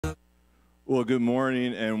Well, good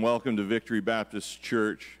morning and welcome to Victory Baptist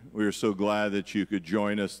Church. We are so glad that you could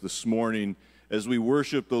join us this morning as we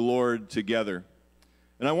worship the Lord together.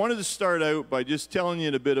 And I wanted to start out by just telling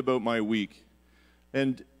you a bit about my week.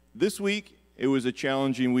 And this week, it was a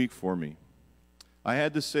challenging week for me. I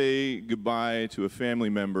had to say goodbye to a family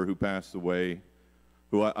member who passed away,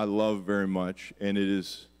 who I love very much, and it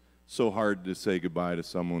is so hard to say goodbye to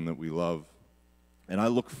someone that we love. And I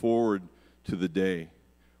look forward to the day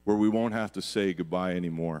where we won't have to say goodbye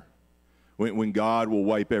anymore, when God will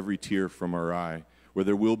wipe every tear from our eye, where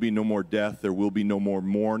there will be no more death, there will be no more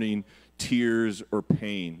mourning, tears, or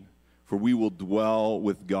pain, for we will dwell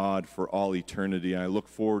with God for all eternity. I look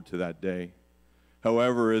forward to that day.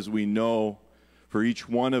 However, as we know, for each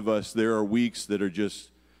one of us, there are weeks that are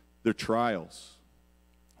they're trials.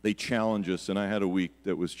 They challenge us, and I had a week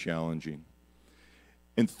that was challenging.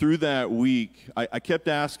 And through that week, I kept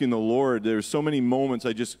asking the Lord, there's so many moments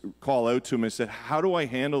I just call out to him. I said, how do I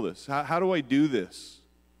handle this? How do I do this?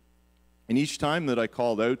 And each time that I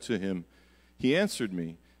called out to him, he answered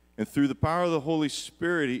me. And through the power of the Holy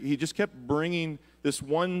Spirit, he just kept bringing this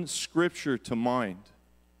one scripture to mind.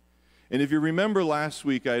 And if you remember last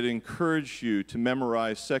week, I'd encouraged you to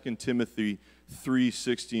memorize 2 Timothy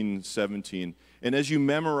 3:16, 17. And as you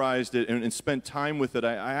memorized it and spent time with it,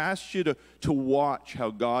 I asked you to watch how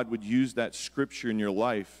God would use that scripture in your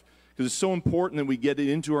life. Because it's so important that we get it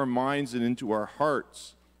into our minds and into our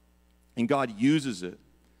hearts. And God uses it.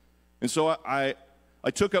 And so I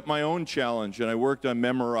took up my own challenge and I worked on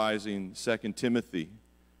memorizing 2 Timothy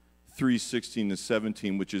 3:16 to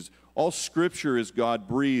 17, which is, all scripture is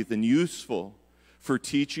God-breathed and useful for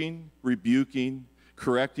teaching, rebuking,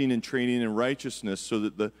 correcting, and training in righteousness, so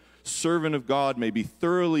that the servant of God may be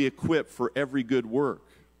thoroughly equipped for every good work.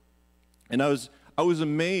 And I was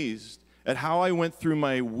amazed at how I went through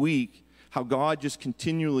my week, how God just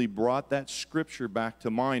continually brought that scripture back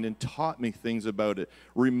to mind and taught me things about it,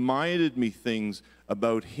 reminded me things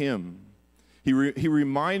about him. He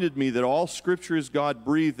reminded me that all scripture is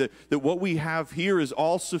God-breathed, that what we have here is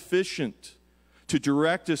all sufficient to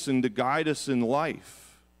direct us and to guide us in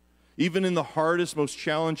life. Even in the hardest, most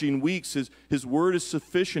challenging weeks, his word is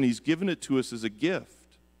sufficient. He's given it to us as a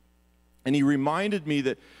gift. And he reminded me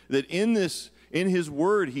that in his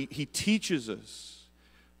word, he teaches us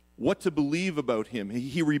what to believe about him.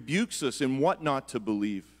 He rebukes us in what not to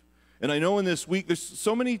believe. And I know in this week, there's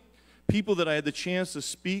so many people that I had the chance to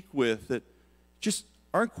speak with that just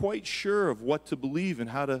aren't quite sure of what to believe and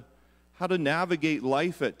how to navigate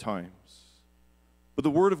life at times. But the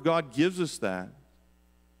word of God gives us that.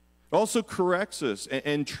 It also corrects us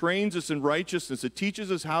and trains us in righteousness. It teaches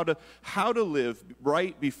us how to live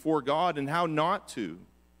right before God and how not to.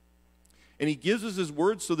 And he gives us his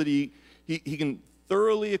word so that he can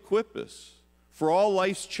thoroughly equip us for all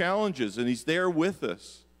life's challenges, and he's there with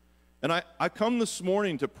us. And I come this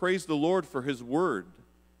morning to praise the Lord for his word.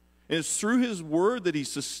 And it's through his word that he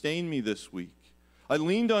sustained me this week. I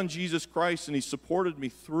leaned on Jesus Christ, and he supported me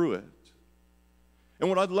through it. And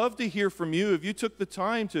what I'd love to hear from you, if you took the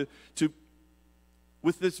time to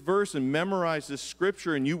with this verse and memorize this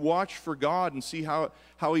scripture, and you watch for God and see how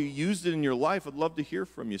he used it in your life, I'd love to hear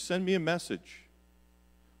from you. Send me a message.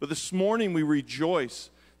 But this morning we rejoice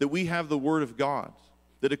that we have the word of God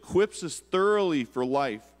that equips us thoroughly for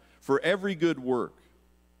life, for every good work.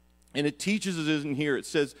 And it teaches us in here, it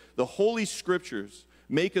says, the Holy Scriptures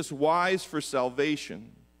make us wise for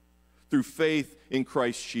salvation through faith in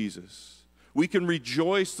Christ Jesus. We can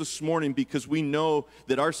rejoice this morning because we know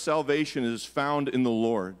that our salvation is found in the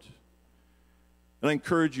Lord. And I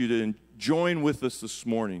encourage you to join with us this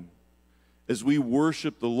morning as we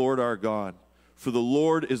worship the Lord our God. For the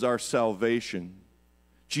Lord is our salvation.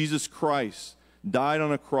 Jesus Christ died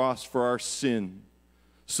on a cross for our sin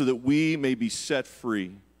so that we may be set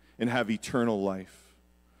free and have eternal life.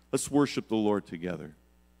 Let's worship the Lord together.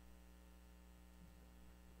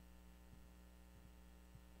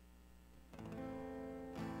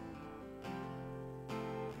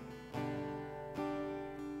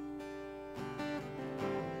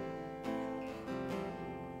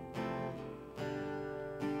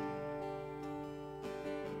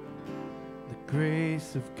 The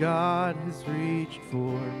grace of God has reached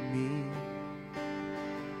for me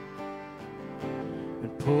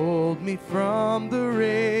and pulled me from the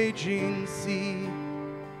raging sea,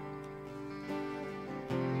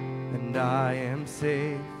 and I am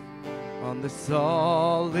safe on the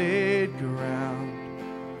solid ground.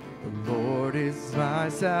 The Lord is my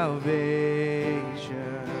salvation.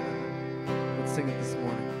 Let's sing it this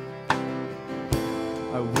morning.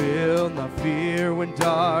 I will not fear when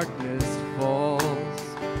darkness falls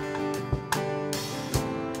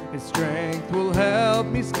and strength will help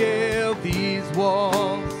me scale these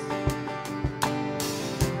walls.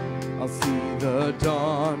 I'll see the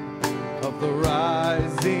dawn of the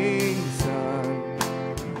rising sun.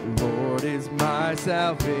 The Lord is my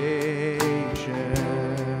salvation.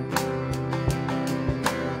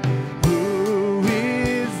 Who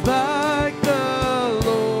is like the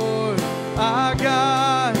Lord our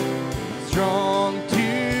God, strong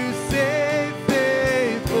to save,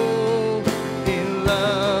 faithful in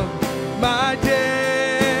love? My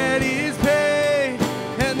debt is paid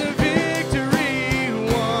and the victory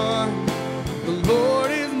won. The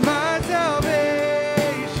Lord is my salvation.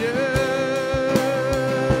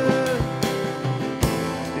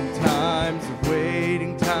 In times of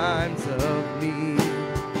waiting, times of need,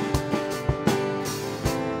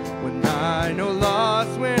 when I know loss,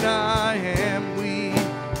 when I am weak,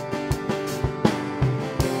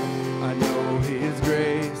 I know His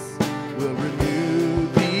grace will renew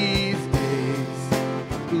these days.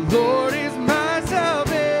 The Lord is my salvation.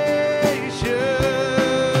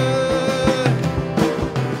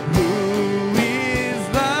 Who is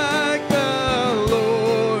like the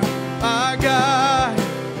Lord our God,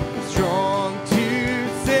 strong to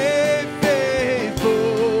save,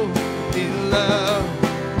 faithful in love?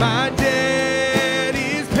 My debt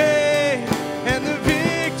is paid and the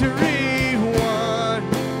victory won.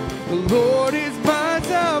 The Lord is my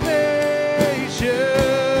salvation.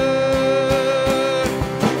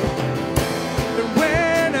 And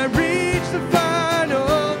when I reach the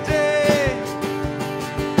final day,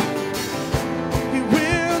 He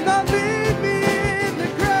will not leave me in the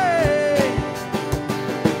grave,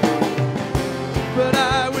 but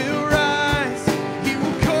I will rise. He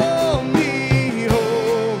will call me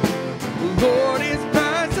home. The Lord is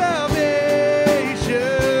my salvation.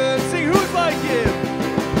 Sing, who's like Him?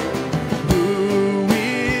 Who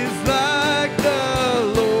is like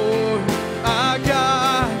the Lord our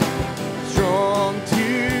God, strong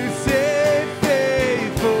to save,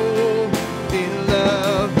 faithful in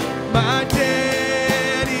love? My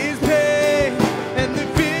debt is paid and the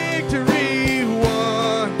victory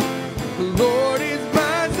won. The Lord is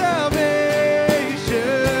my salvation.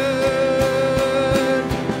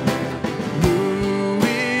 Who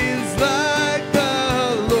is like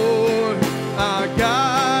the Lord our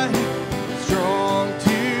God, strong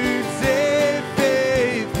to save,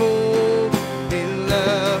 faithful in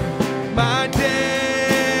love? My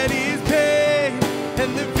debt is paid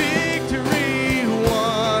and the victory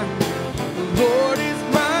won. The Lord is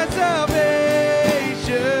my salvation.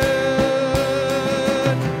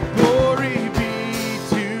 Glory be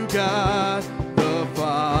to God the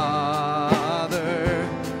Father.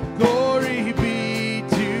 Glory be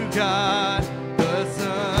to God the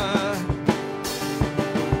Son.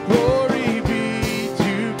 Glory be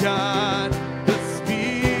to God the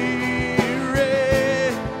Spirit.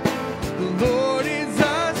 The Lord is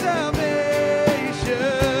our salvation.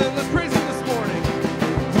 Let's praise Him this morning.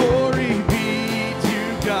 Glory be to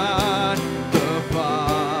God the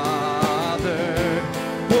Father.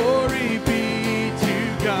 Glory be to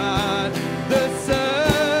God the Son.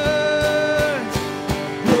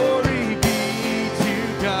 Glory be to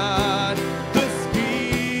God the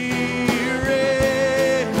Spirit.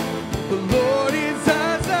 The Lord is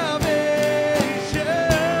our salvation.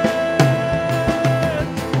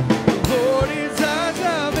 The Lord is our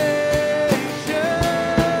salvation.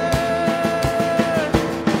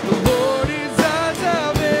 The Lord is our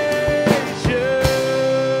salvation.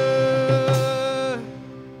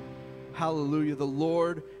 Hallelujah. The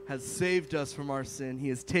Lord has saved us from our sin. He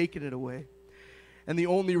has taken it away. And the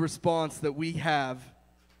only response that we have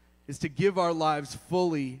is to give our lives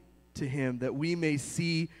fully to Him, that we may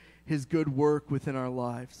see His good work within our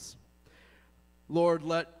lives. Lord,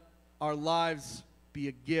 let our lives be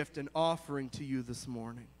a gift, an offering to You this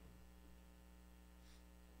morning.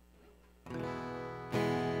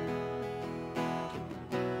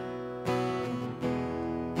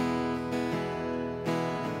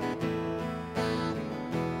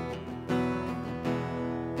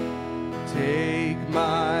 Take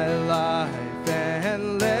my life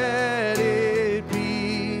and let it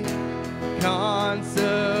be consecrated,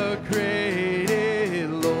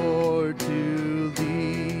 Lord, to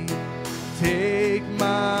Thee. Take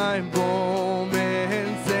my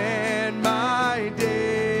moments and my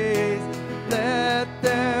days, let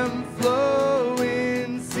them flow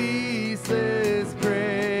in ceaseless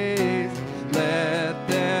praise. Let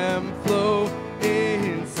them flow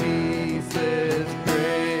in ceaseless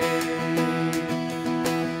praise.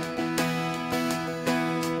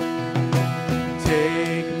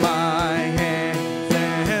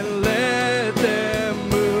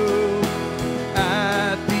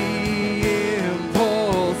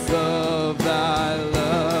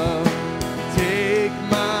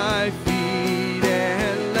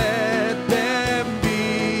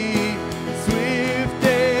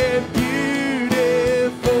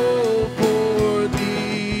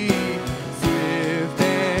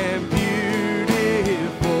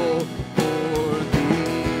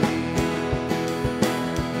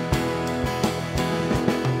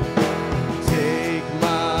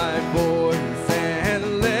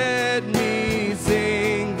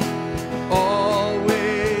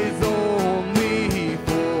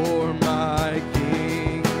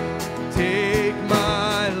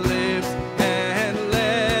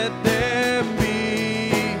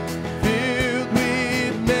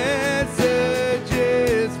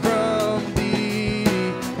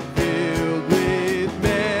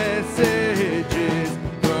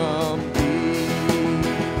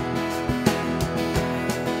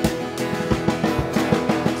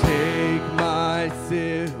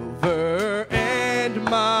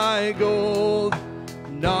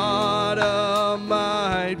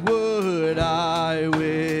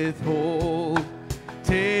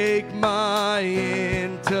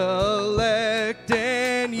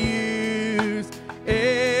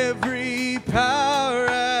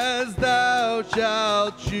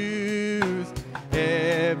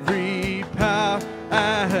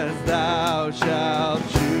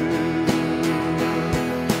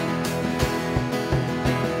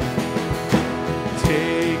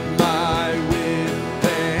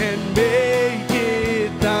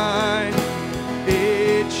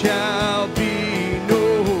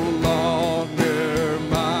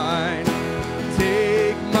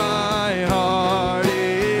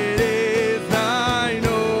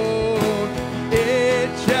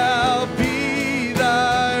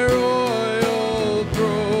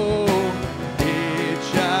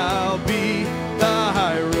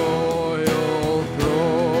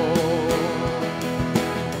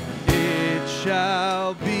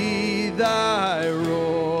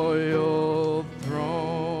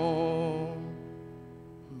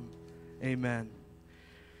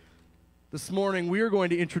 This morning, we are going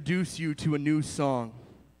to introduce you to a new song.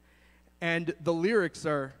 And the lyrics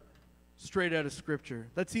are straight out of Scripture.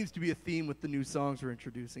 That seems to be a theme with the new songs we're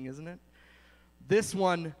introducing, isn't it? This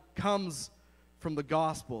one comes from the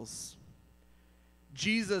Gospels.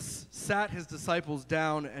 Jesus sat his disciples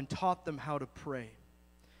down and taught them how to pray.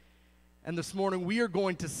 And this morning, we are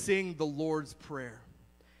going to sing the Lord's Prayer.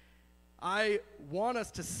 I want us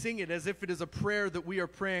to sing it as if it is a prayer that we are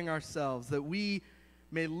praying ourselves, that we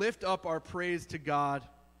may lift up our praise to God,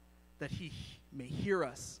 that he may hear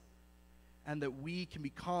us, and that we can be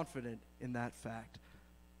confident in that fact.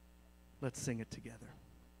 Let's sing it together.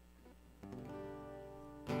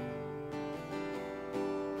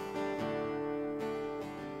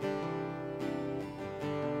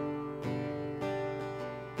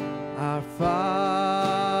 Our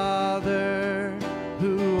Father,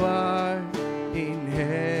 who art in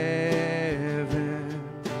heaven,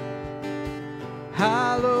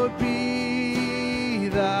 hallowed be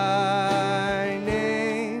thy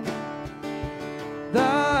name.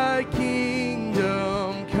 Thy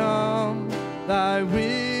kingdom come, thy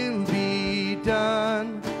will be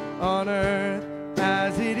done on earth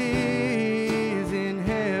as it is in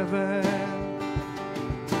heaven.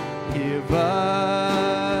 Give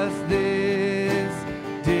us this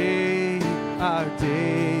day our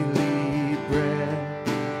daily bread,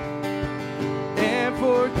 and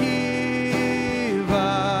forgive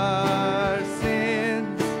our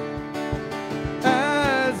sins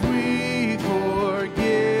as we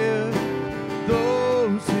forgive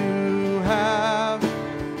those who have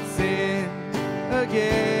sinned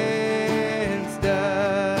against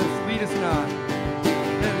us. Lead us not,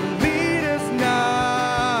 and lead us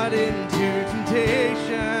not into temptation.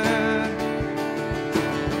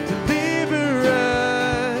 Deliver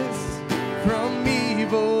us from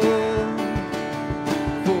evil.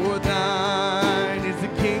 For thine is the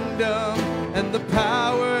kingdom and the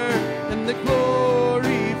power and the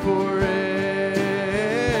glory forever.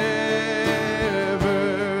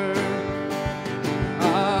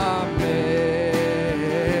 Amen.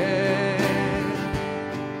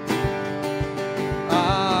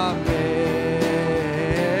 Amen.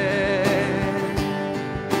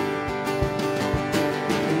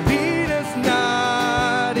 Lead us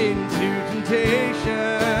not into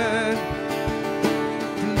temptation.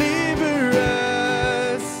 Deliver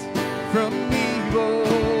us from evil.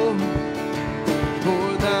 For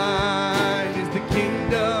thine is the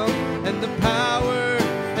kingdom and the power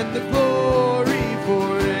and the glory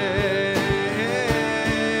forever.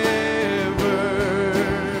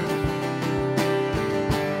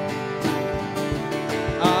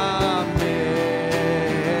 Amen.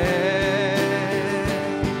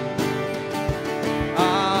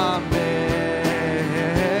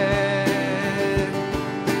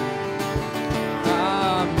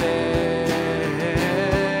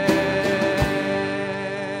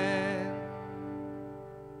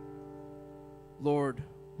 Lord,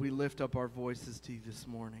 we lift up our voices to you this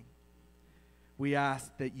morning. We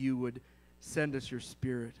ask that you would send us your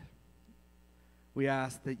Spirit. We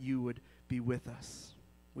ask that you would be with us.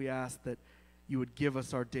 We ask that you would give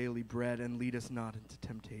us our daily bread and lead us not into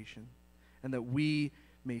temptation, and that we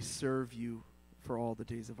may serve you for all the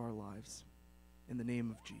days of our lives. In the name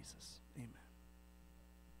of Jesus, amen.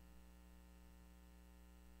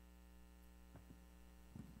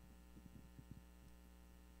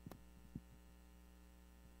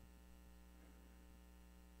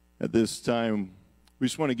 At this time, we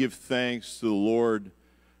just want to give thanks to the Lord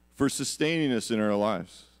for sustaining us in our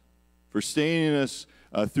lives, for sustaining us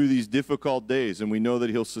through these difficult days, and we know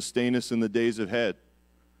that he'll sustain us in the days ahead.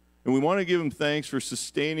 And we want to give him thanks for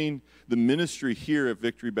sustaining the ministry here at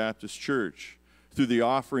Victory Baptist Church through the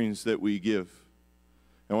offerings that we give.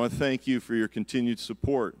 I want to thank you for your continued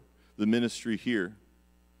support, the ministry here.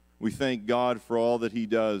 We thank God for all that he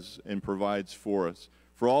does and provides for us.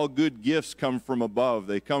 For all good gifts come from above.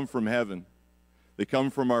 They come from heaven. They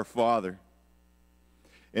come from our Father.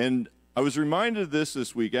 And I was reminded of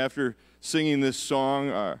this week after singing this song,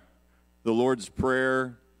 the Lord's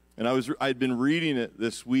Prayer, and I'd been reading it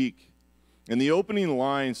this week. And the opening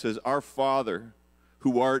line says, "Our Father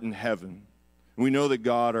who art in heaven." And we know that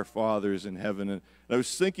God, our Father, is in heaven. And I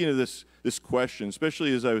was thinking of this question,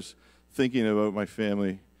 especially as I was thinking about my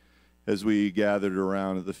family as we gathered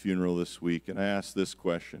around at the funeral this week, and I asked this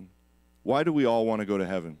question: why do we all want to go to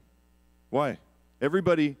heaven? Why?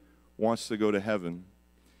 Everybody wants to go to heaven.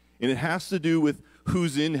 And it has to do with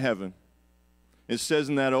who's in heaven. It says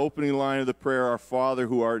in that opening line of the prayer, "Our Father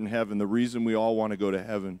who art in heaven," the reason we all want to go to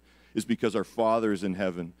heaven is because our Father is in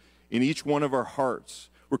heaven. In each one of our hearts,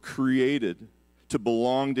 we're created to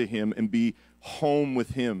belong to him and be home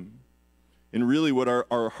with him. And really what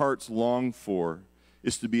our hearts long for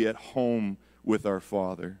is to be at home with our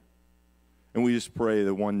Father. And we just pray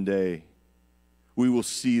that one day we will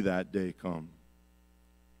see that day come.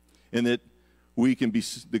 And that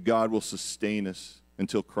that God will sustain us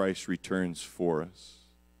until Christ returns for us.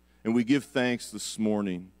 And we give thanks this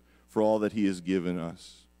morning for all that he has given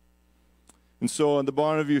us. And so on the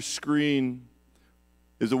bottom of your screen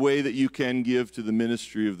is a way that you can give to the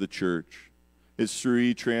ministry of the church. It's through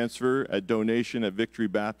e-transfer at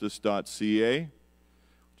donation@victorybaptist.ca.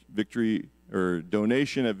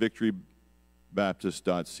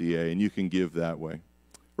 donation@victorybaptist.ca, and you can give that way.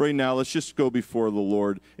 Right now, let's just go before the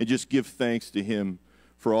Lord and just give thanks to him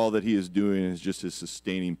for all that he is doing and just his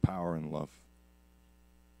sustaining power and love.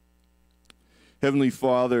 Heavenly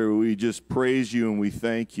Father, we just praise you and we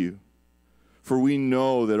thank you, for we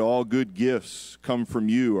know that all good gifts come from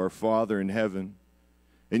you, our Father in heaven,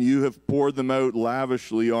 and you have poured them out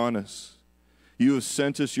lavishly on us. You have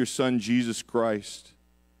sent us your Son, Jesus Christ,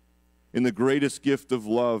 in the greatest gift of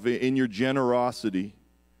love, in your generosity.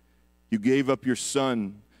 You gave up your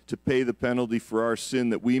Son to pay the penalty for our sin,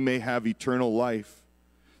 that we may have eternal life,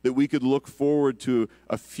 that we could look forward to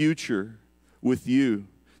a future with you,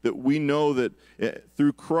 that we know that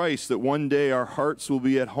through Christ, that one day our hearts will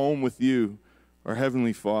be at home with you, our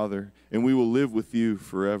Heavenly Father, and we will live with you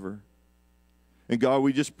forever. And God,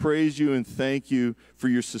 we just praise you and thank you for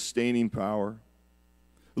your sustaining power.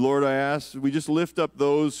 Lord, I ask, we just lift up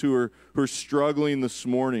those who are struggling this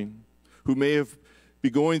morning, who may be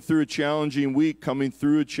going through a challenging week, coming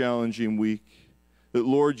through a challenging week, that,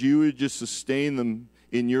 Lord, you would just sustain them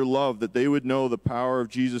in your love, that they would know the power of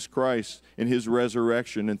Jesus Christ and his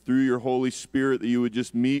resurrection, and through your Holy Spirit that you would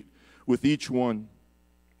just meet with each one.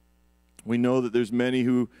 We know that there's many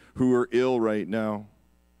who are ill right now.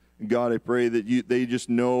 And God, I pray that they just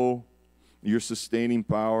know your sustaining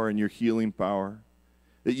power and your healing power,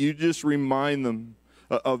 that you just remind them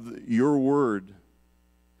of your word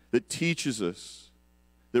that teaches us,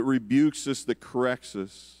 that rebukes us, that corrects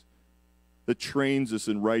us, that trains us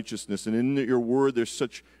in righteousness. And in your word, there's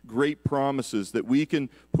such great promises that we can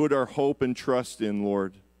put our hope and trust in,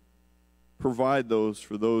 Lord. Provide those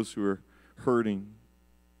for those who are hurting,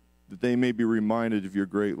 that they may be reminded of your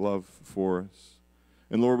great love for us.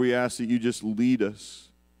 And Lord, we ask that you just lead us,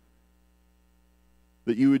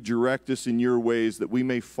 that you would direct us in your ways, that we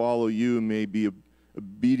may follow you and may be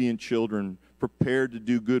obedient children, prepared to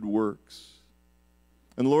do good works.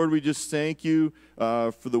 And Lord, we just thank you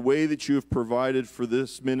for the way that you have provided for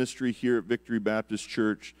this ministry here at Victory Baptist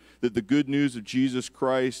Church, that the good news of Jesus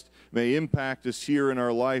Christ may impact us here in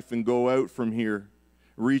our life and go out from here,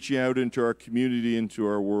 reaching out into our community, into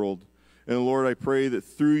our world. And Lord, I pray that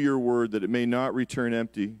through your word that it may not return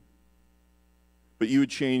empty, but you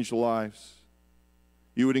would change lives.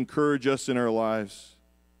 You would encourage us in our lives,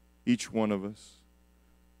 each one of us.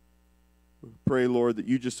 We pray, Lord, that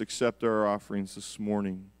you just accept our offerings this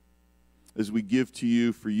morning as we give to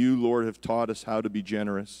you, for you, Lord, have taught us how to be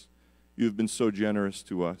generous. You have been so generous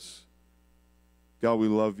to us. God, we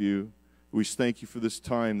love you. We thank you for this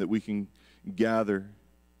time that we can gather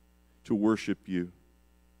to worship you.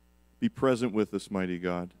 Be present with us, mighty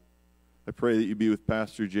God. I pray that you be with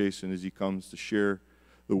Pastor Jason as he comes to share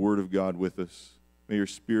the word of God with us. May your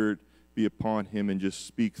Spirit be upon him and just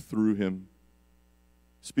speak through him.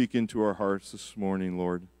 Speak into our hearts this morning,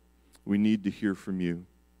 Lord. We need to hear from you.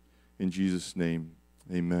 In Jesus' name,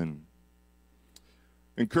 amen.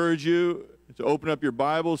 I encourage you to open up your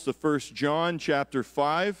Bibles to 1 John chapter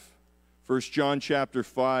 5. 1 John chapter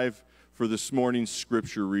 5 for this morning's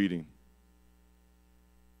scripture reading.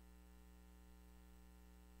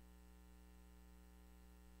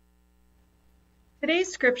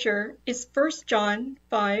 Today's scripture is 1 John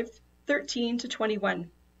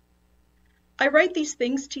 5:13-21. I write these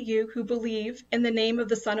things to you who believe in the name of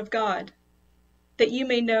the Son of God, that you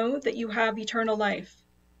may know that you have eternal life.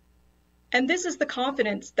 And this is the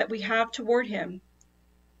confidence that we have toward him,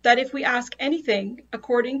 that if we ask anything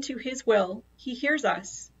according to his will, he hears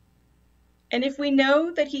us. And if we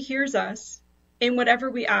know that he hears us in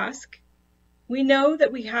whatever we ask, we know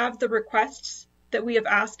that we have the requests that we have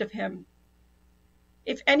asked of him.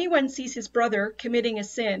 If anyone sees his brother committing a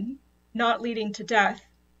sin, not leading to death,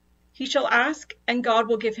 he shall ask, and God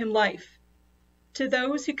will give him life, to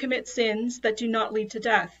those who commit sins that do not lead to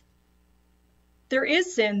death. There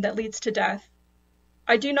is sin that leads to death.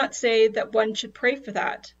 I do not say that one should pray for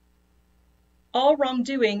that. All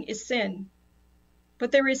wrongdoing is sin,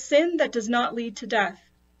 but there is sin that does not lead to death.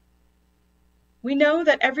 We know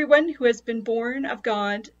that everyone who has been born of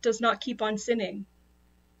God does not keep on sinning,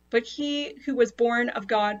 but he who was born of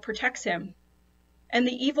God protects him, and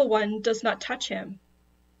the evil one does not touch him.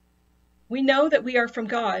 We know that we are from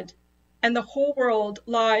God, and the whole world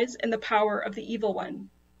lies in the power of the evil one.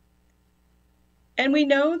 And we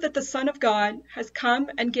know that the Son of God has come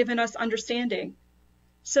and given us understanding,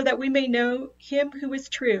 so that we may know him who is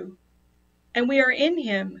true, and we are in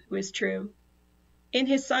him who is true, in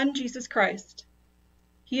his Son Jesus Christ.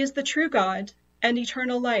 He is the true God and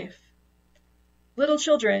eternal life. Little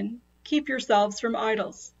children, keep yourselves from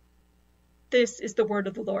idols. This is the word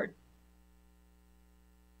of the Lord.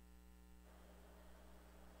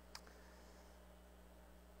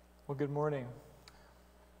 Well, good morning.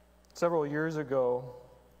 Several years ago,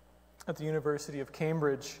 at the University of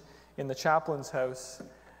Cambridge, in the chaplain's house,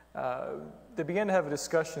 they began to have a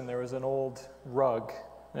discussion. There was an old rug,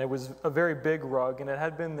 and it was a very big rug, and it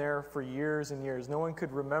had been there for years and years. No one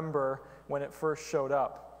could remember when it first showed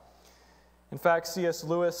up. In fact, C.S.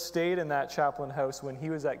 Lewis stayed in that chaplain house when he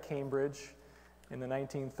was at Cambridge in the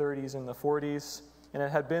 1930s and the 40s, and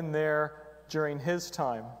it had been there during his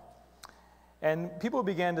time. And people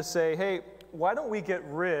began to say, hey, why don't we get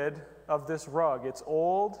rid of this rug? It's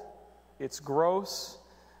old, it's gross,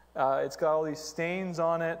 it's got all these stains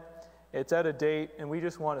on it, it's out of date, and we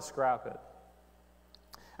just want to scrap it.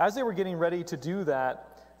 As they were getting ready to do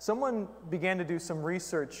that, someone began to do some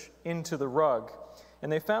research into the rug,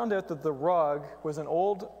 and they found out that the rug was an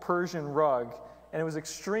old Persian rug, and it was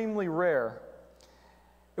extremely rare.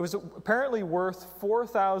 It was apparently worth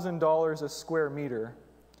 $4,000 a square meter,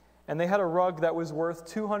 and they had a rug that was worth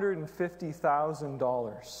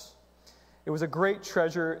 $250,000. It was a great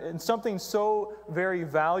treasure and something so very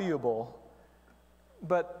valuable,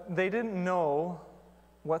 but they didn't know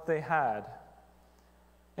what they had.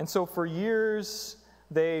 And so for years,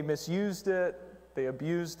 they misused it, they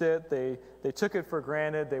abused it, they took it for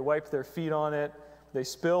granted, they wiped their feet on it, they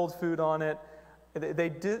spilled food on it. They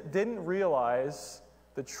didn't realize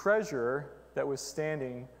the treasure that was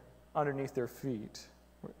standing underneath their feet.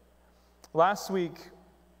 Last week,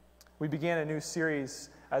 we began a new series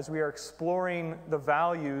as we are exploring the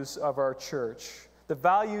values of our church, the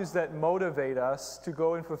values that motivate us to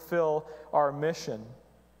go and fulfill our mission.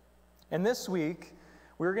 And this week,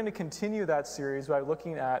 we're going to continue that series by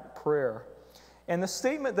looking at prayer. And the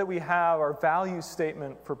statement that we have, our value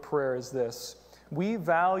statement for prayer, is this: we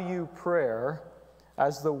value prayer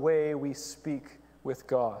as the way we speak with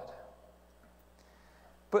God.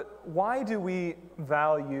 But why do we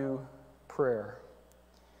value prayer?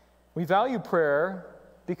 We value prayer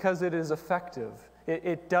because it is effective.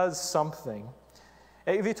 It does something.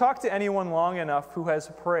 If you talk to anyone long enough who has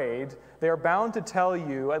prayed, they are bound to tell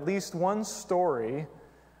you at least one story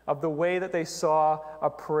of the way that they saw a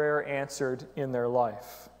prayer answered in their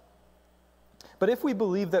life. But if we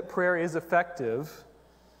believe that prayer is effective,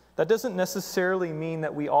 that doesn't necessarily mean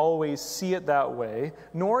that we always see it that way,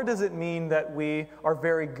 nor does it mean that we are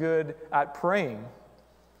very good at praying.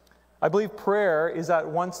 I believe prayer is at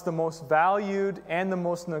once the most valued and the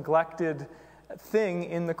most neglected thing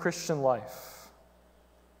in the Christian life.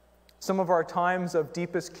 Some of our times of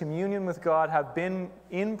deepest communion with God have been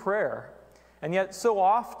in prayer, and yet so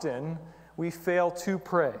often we fail to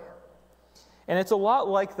pray. And it's a lot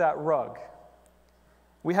like that rug.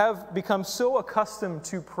 We have become so accustomed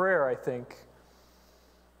to prayer, I think,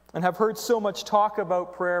 and have heard so much talk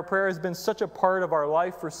about prayer. Prayer has been such a part of our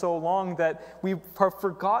life for so long that we have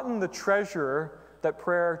forgotten the treasure that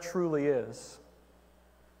prayer truly is.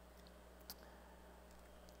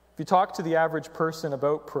 If you talk to the average person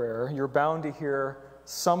about prayer, you're bound to hear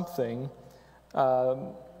something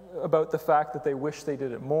about the fact that they wish they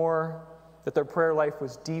did it more, that their prayer life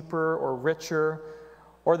was deeper or richer,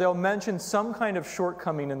 or they'll mention some kind of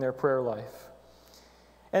shortcoming in their prayer life.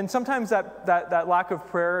 And sometimes that lack of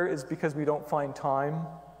prayer is because we don't find time.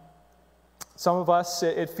 Some of us,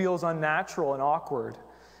 it feels unnatural and awkward.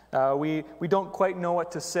 We don't quite know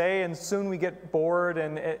what to say, and soon we get bored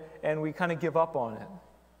and we kind of give up on it.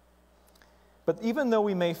 But even though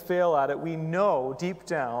we may fail at it, we know deep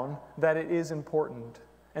down that it is important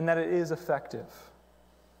and that it is effective.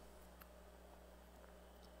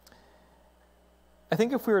 I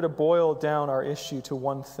think if we were to boil down our issue to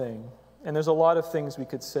one thing, and there's a lot of things we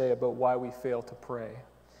could say about why we fail to pray,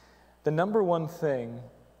 the number one thing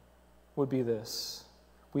would be this: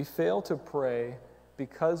 we fail to pray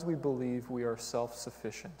because we believe we are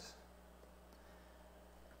self-sufficient.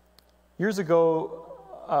 Years ago,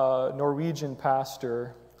 Norwegian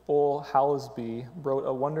pastor Ole Hallesby wrote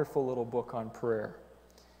a wonderful little book on prayer.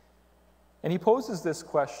 And he poses this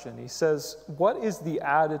question. He says, what is the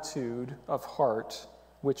attitude of heart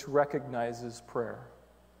which recognizes prayer?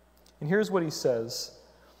 And here's what he says: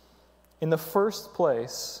 in the first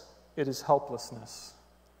place, it is helplessness.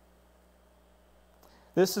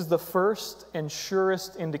 This is the first and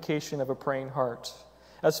surest indication of a praying heart.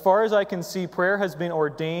 As far as I can see, prayer has been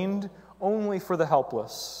ordained only for the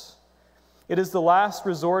helpless. It is the last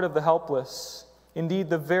resort of the helpless, indeed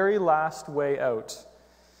the very last way out.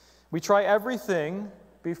 We try everything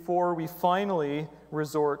before we finally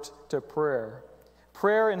resort to prayer.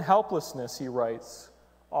 Prayer and helplessness, he writes,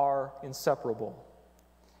 are inseparable.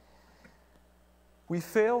 We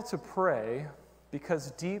fail to pray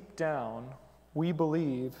because deep down we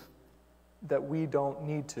believe that we don't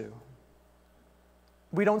need to.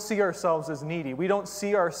 We don't see ourselves as needy. We don't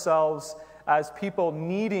see ourselves as people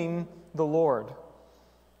needing the Lord.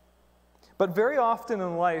 But very often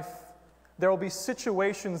in life, there will be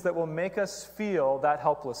situations that will make us feel that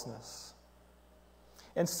helplessness.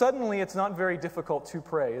 And suddenly it's not very difficult to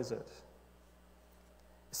pray, is it?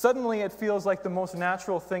 Suddenly it feels like the most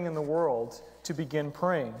natural thing in the world to begin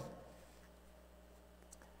praying.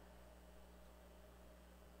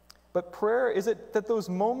 But prayer, is it that those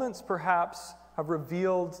moments perhaps have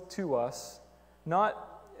revealed to us,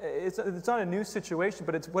 it's not a new situation,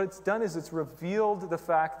 but what it's done is it's revealed the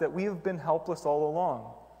fact that we have been helpless all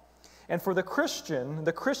along. And for the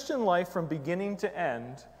Christian life from beginning to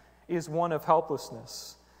end is one of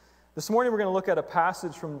helplessness. This morning we're going to look at a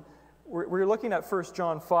passage we're looking at 1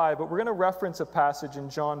 John 5, but we're going to reference a passage in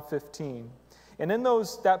John 15. And in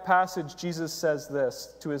that passage, Jesus says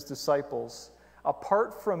this to his disciples: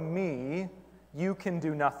 apart from me, you can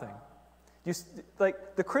do nothing.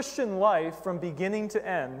 Like the Christian life from beginning to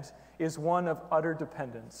end is one of utter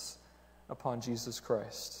dependence upon Jesus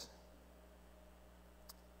Christ.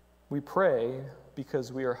 We pray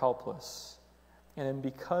because we are helpless, and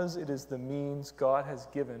because it is the means God has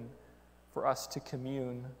given for us to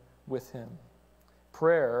commune with him.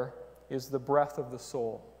 Prayer is the breath of the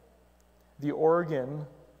soul, the organ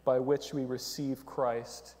by which we receive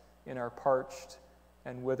Christ in our parched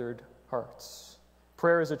and withered hearts.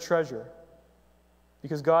 Prayer is a treasure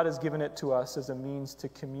because God has given it to us as a means to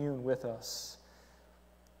commune with us.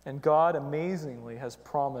 And God amazingly has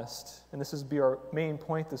promised, and this is our main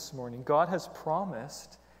point this morning, God has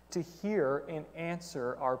promised to hear and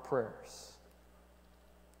answer our prayers.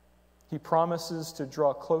 He promises to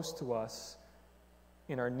draw close to us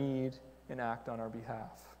in our need and act on our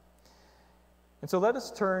behalf. And so let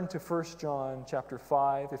us turn to 1 John chapter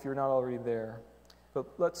 5, if you're not already there.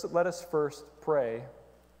 But let us first pray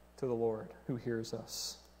to the Lord who hears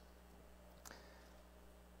us.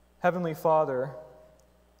 Heavenly Father,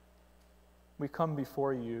 we come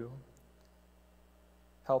before you,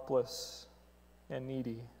 helpless and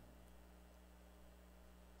needy.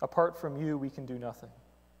 Apart from you, we can do nothing.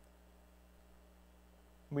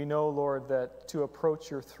 We know, Lord, that to approach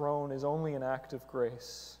your throne is only an act of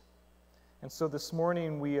grace. And so this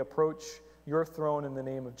morning we approach your throne in the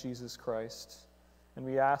name of Jesus Christ. And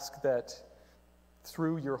we ask that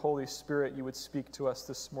through your Holy Spirit you would speak to us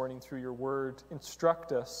this morning through your word.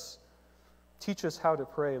 Instruct us. Teach us how to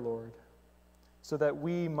pray, Lord, so that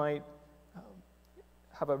we might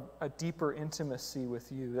have a deeper intimacy with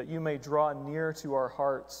you, that you may draw near to our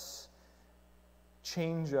hearts,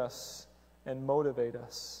 change us, and motivate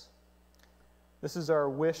us. This is our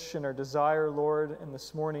wish and our desire, Lord, and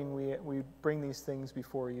this morning we bring these things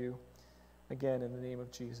before you. Again, in the name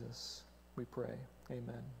of Jesus, we pray.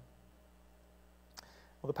 Amen.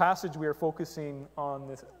 Well, the passage we are focusing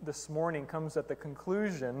on this morning comes at the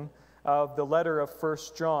conclusion of the letter of 1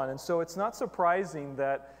 John. And so it's not surprising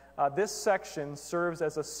that this section serves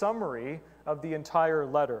as a summary of the entire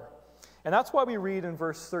letter. And that's why we read in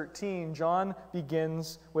verse 13, John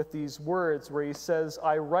begins with these words where he says,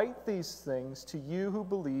 I write these things to you who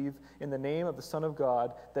believe in the name of the Son of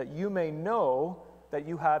God, that you may know that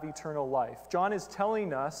you have eternal life. John is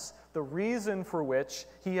telling us the reason for which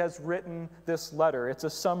he has written this letter. It's a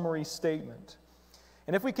summary statement.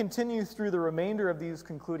 And if we continue through the remainder of these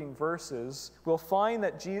concluding verses, we'll find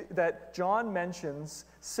that John mentions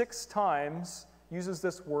 6 times, uses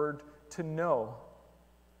this word, to know.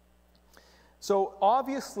 So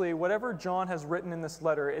obviously, whatever John has written in this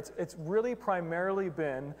letter, it's really primarily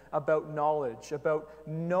been about knowledge, about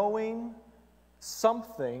knowing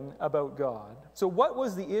something about God. So what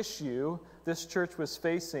was the issue this church was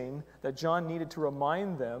facing that John needed to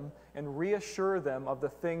remind them and reassure them of the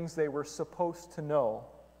things they were supposed to know?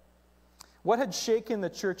 What had shaken the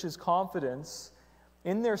church's confidence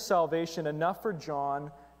in their salvation enough for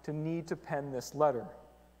John to need to pen this letter?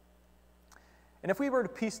 And if we were to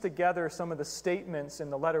piece together some of the statements in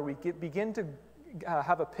the letter, we begin to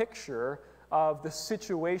have a picture of the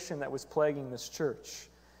situation that was plaguing this church.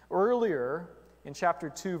 Earlier in chapter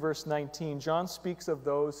 2, verse 19, John speaks of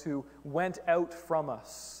those who went out from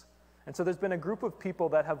us. And so there's been a group of people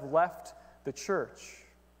that have left the church.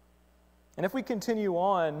 And if we continue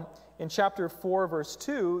on in chapter 4, verse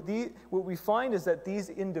 2, what we find is that these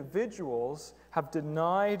individuals have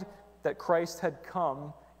denied that Christ had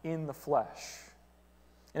come in the flesh.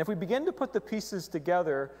 And if we begin to put the pieces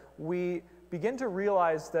together, we begin to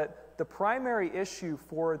realize that the primary issue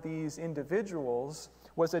for these individuals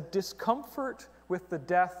was a discomfort with the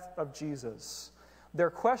death of Jesus. Their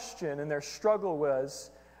question and their struggle was,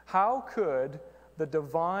 how could the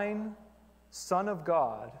divine Son of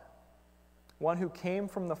God, one who came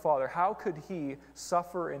from the Father, how could he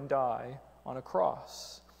suffer and die on a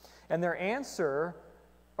cross? And their answer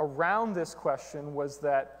around this question was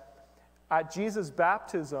that at Jesus'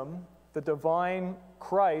 baptism, the divine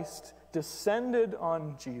Christ descended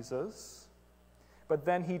on Jesus, but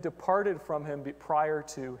then he departed from him prior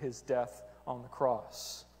to his death on the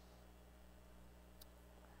cross.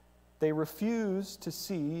 They refused to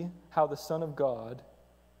see how the Son of God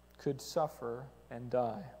could suffer and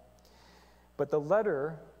die. But the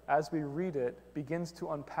letter, as we read it, begins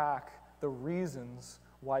to unpack the reasons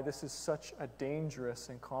why this is such a dangerous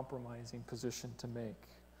and compromising position to make.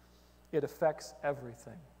 It affects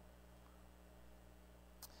everything.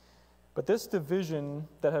 But this division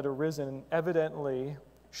that had arisen evidently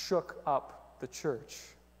shook up the church.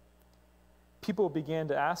 People began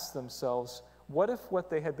to ask themselves, what if what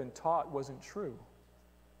they had been taught wasn't true?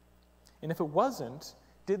 And if it wasn't,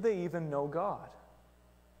 did they even know God?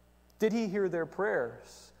 Did he hear their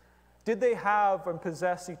prayers? Did they have and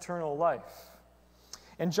possess eternal life?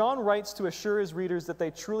 And John writes to assure his readers that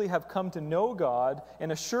they truly have come to know God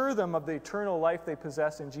and assure them of the eternal life they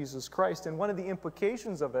possess in Jesus Christ. And one of the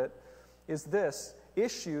implications of it is this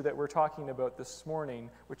issue that we're talking about this morning,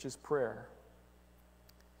 which is prayer.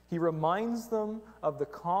 He reminds them of the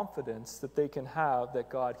confidence that they can have that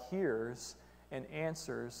God hears and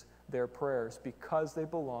answers their prayers because they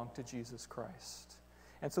belong to Jesus Christ.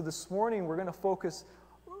 And so this morning we're going to focus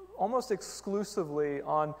almost exclusively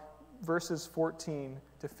on verses 14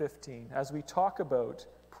 to 15 as we talk about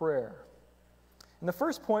prayer. And the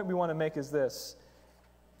first point we want to make is this: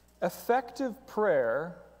 effective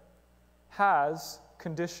prayer has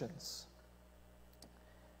conditions.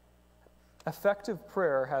 Effective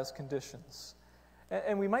prayer has conditions.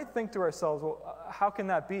 And we might think to ourselves, well, how can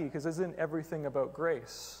that be? Because isn't everything about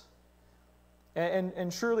grace?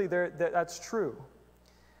 And surely that's true.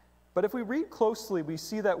 But if we read closely, we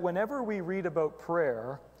see that whenever we read about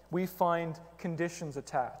prayer, we find conditions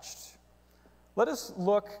attached. Let us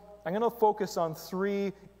look, I'm going to focus on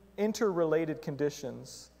 3 interrelated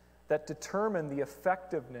conditions that determine the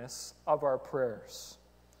effectiveness of our prayers.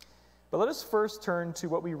 But let us first turn to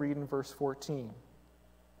what we read in verse 14.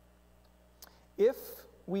 If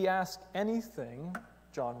we ask anything,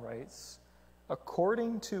 John writes,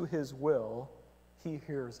 according to his will, he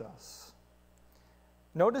hears us.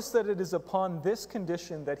 Notice that it is upon this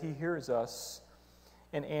condition that he hears us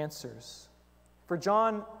and answers. For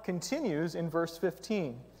John continues in verse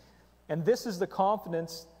 15, and this is the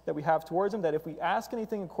confidence that we have towards him, that if we ask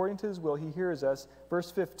anything according to his will, he hears us.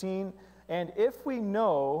 Verse 15, and if we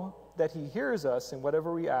know that he hears us in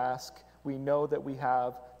whatever we ask, we know that we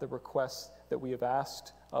have the requests that we have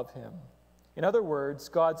asked of him. In other words,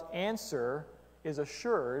 God's answer is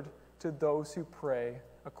assured to those who pray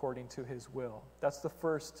according to his will. That's the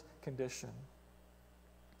first condition.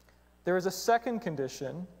 There is a second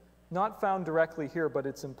condition, not found directly here, but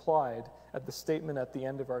it's implied at the statement at the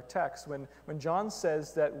end of our text. When John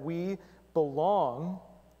says that we belong,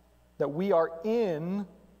 that we are in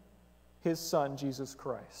his Son, Jesus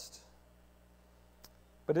Christ.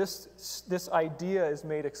 But this idea is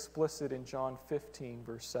made explicit in John 15,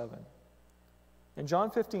 verse 7. In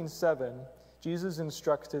John 15, 7, Jesus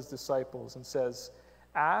instructs his disciples and says,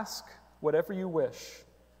 ask whatever you wish,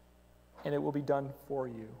 and it will be done for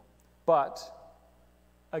you. But,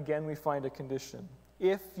 again, we find a condition.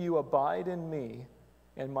 If you abide in me,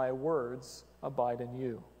 and my words abide in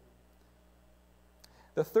you.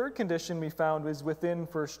 The third condition we found is within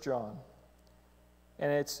 1 John.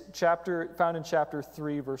 And it's found in chapter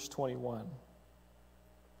 3, verse 21.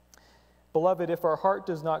 Beloved, if our heart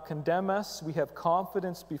does not condemn us, we have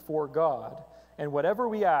confidence before God, and whatever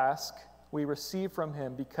we ask, we receive from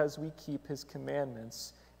him because we keep his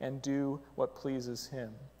commandments and do what pleases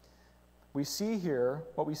him. What we see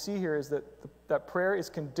here is that prayer is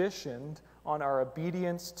conditioned on our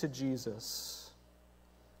obedience to Jesus.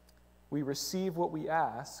 We receive what we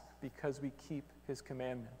ask because we keep his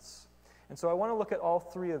commandments. And so I want to look at all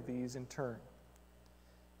 3 of these in turn.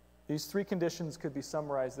 These three conditions could be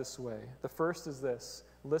summarized this way. The first is this: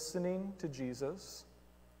 listening to Jesus,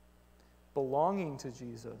 belonging to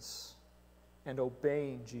Jesus, and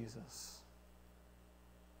obeying Jesus.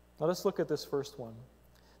 Let us look at this first one.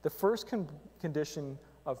 The first condition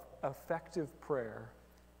of effective prayer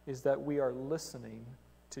is that we are listening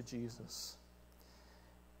to Jesus.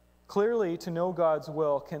 Clearly, to know God's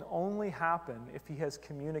will can only happen if He has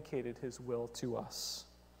communicated His will to us.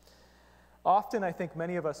 Often, I think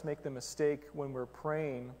many of us make the mistake when we're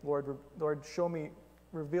praying, Lord,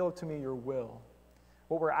 reveal to me your will.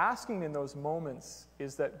 What we're asking in those moments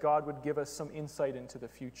is that God would give us some insight into the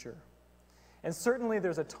future. And certainly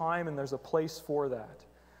there's a time and there's a place for that.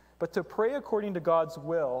 But to pray according to God's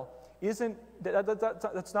will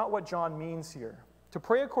that's not what John means here. To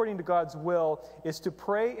pray according to God's will is to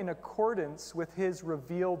pray in accordance with His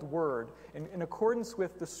revealed word, in accordance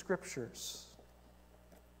with the Scriptures.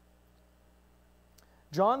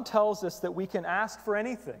 John tells us that we can ask for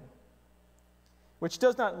anything, which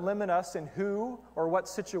does not limit us in who or what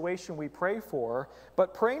situation we pray for,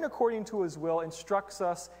 but praying according to His will instructs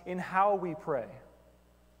us in how we pray.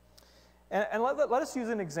 And let us use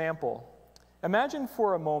an example. Imagine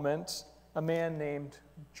for a moment a man named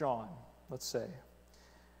John, let's say.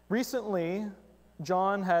 Recently,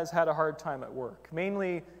 John has had a hard time at work.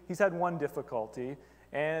 Mainly, he's had one difficulty,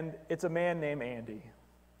 and it's a man named Andy.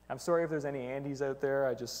 I'm sorry if there's any Andys out there,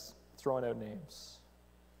 I just throwing out names.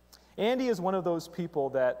 Andy is one of those people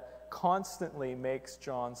that constantly makes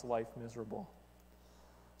John's life miserable.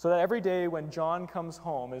 So that every day when John comes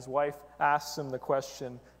home, his wife asks him the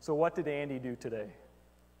question, "So what did Andy do today?"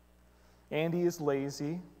 Andy is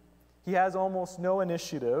lazy. He has almost no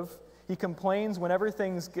initiative. He complains whenever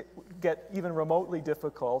things get even remotely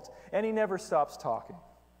difficult, and he never stops talking.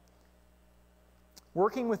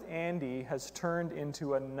 Working with Andy has turned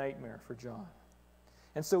into a nightmare for John.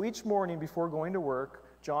 And so each morning before going to work,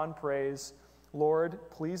 John prays, "Lord,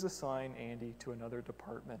 please assign Andy to another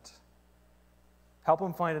department. Help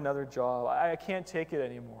him find another job. I can't take it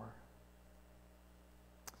anymore."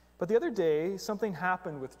 But the other day, something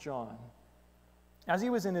happened with John. As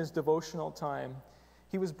he was in his devotional time,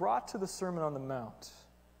 he was brought to the Sermon on the Mount,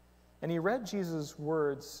 and he read Jesus'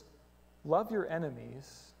 words, "Love your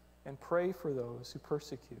enemies and pray for those who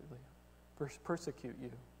persecute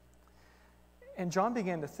you." And John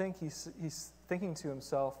began to think, he's thinking to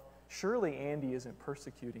himself, surely Andy isn't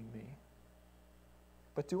persecuting me.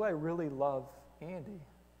 But do I really love Andy?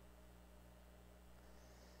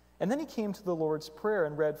 And then he came to the Lord's Prayer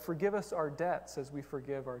and read, "Forgive us our debts as we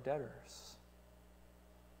forgive our debtors."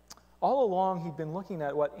 All along, he'd been looking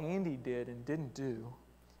at what Andy did and didn't do,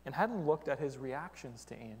 and hadn't looked at his reactions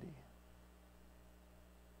to Andy.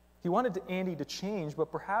 He wanted Andy to change,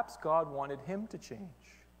 but perhaps God wanted him to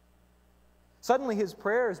change. Suddenly, his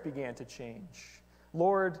prayers began to change.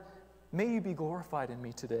 "Lord, may you be glorified in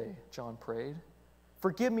me today," John prayed.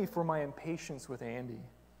 "Forgive me for my impatience with Andy,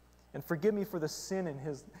 and forgive him for the sin in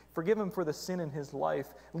his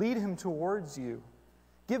life. Lead him towards you.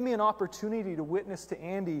 Give me an opportunity to witness to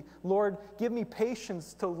Andy. Lord, give me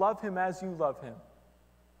patience to love him as you love him."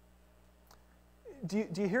 Do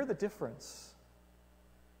you hear the difference?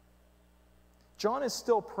 John is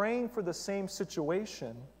still praying for the same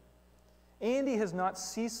situation. Andy has not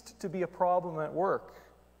ceased to be a problem at work.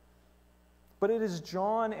 But it is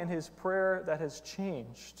John and his prayer that has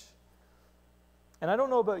changed. And I don't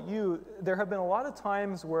know about you, there have been a lot of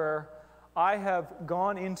times where I have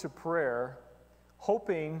gone into prayer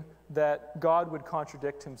hoping that God would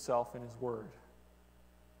contradict himself in his word.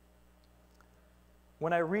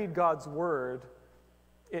 When I read God's word,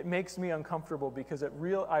 it makes me uncomfortable because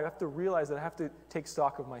I have to realize that I have to take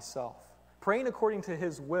stock of myself. Praying according to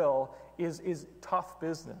his will is tough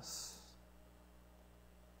business.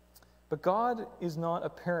 But God is not a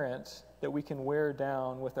parent that we can wear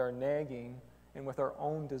down with our nagging and with our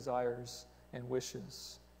own desires and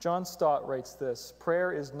wishes. John Stott writes this: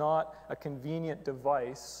 "Prayer is not a convenient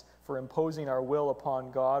device for imposing our will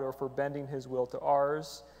upon God or for bending his will to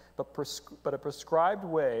ours, but a prescribed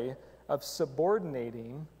way of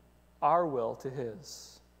subordinating our will to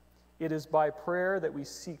his. It is by prayer that we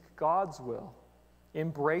seek God's will,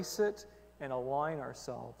 embrace it, and align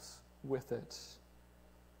ourselves with it."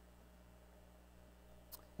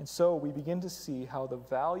 And so we begin to see how the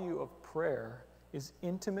value of prayer is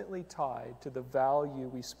intimately tied to the value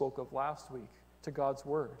we spoke of last week, to God's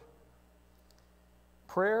word.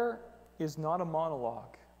 Prayer is not a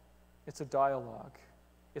monologue. It's a dialogue.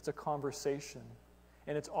 It's a conversation.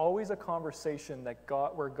 And it's always a conversation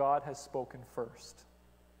where God has spoken first.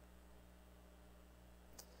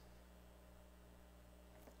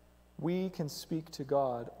 We can speak to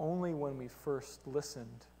God only when we first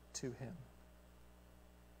listened to him.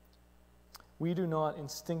 We do not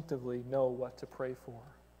instinctively know what to pray for,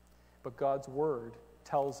 but God's word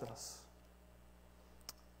tells us.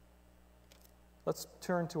 Let's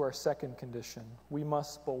turn to our second condition. We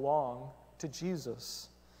must belong to Jesus.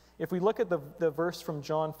 If we look at the verse from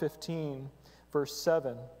John 15, verse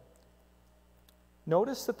 7,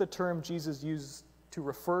 notice that the term Jesus used to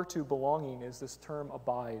refer to belonging is this term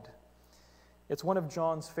abide. It's one of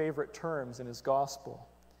John's favorite terms in his gospel.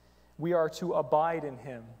 We are to abide in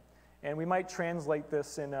him. And we might translate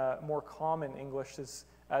this in a more common English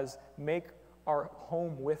as make our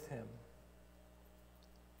home with him.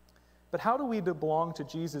 But how do we belong to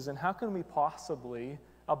Jesus, and how can we possibly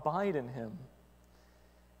abide in him?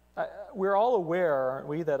 We're all aware, aren't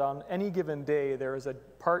we, that on any given day there is a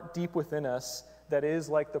part deep within us that is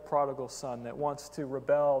like the prodigal son, that wants to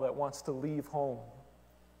rebel, that wants to leave home.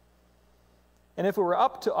 And if it were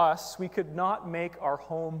up to us, we could not make our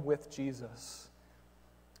home with Jesus.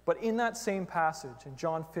 But in that same passage, in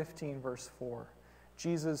John 15, verse 4,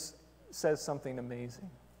 Jesus says something amazing.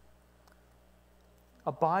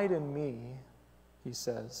 Abide in me, he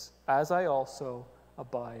says, as I also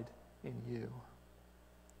abide in you.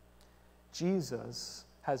 Jesus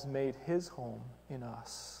has made his home in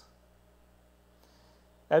us.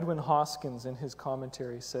 Edwin Hoskins, in his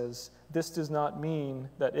commentary, says, this does not mean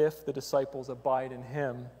that if the disciples abide in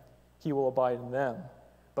him, he will abide in them,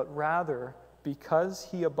 but rather, because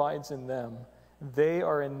he abides in them, they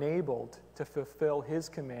are enabled to fulfill his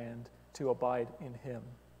command to abide in him.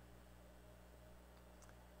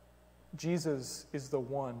 Jesus is the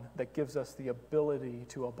one that gives us the ability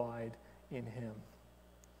to abide in him.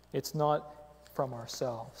 It's not from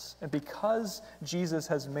ourselves. And because Jesus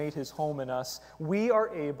has made his home in us, we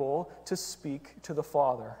are able to speak to the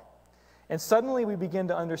Father. And suddenly we begin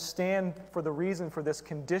to understand for the reason for this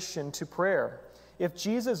condition to prayer. If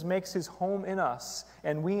Jesus makes his home in us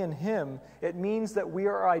and we in him, it means that we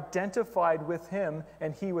are identified with him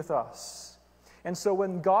and he with us. And so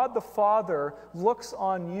when God the Father looks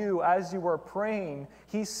on you as you are praying,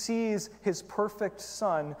 he sees his perfect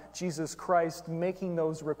Son, Jesus Christ, making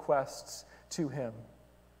those requests to him.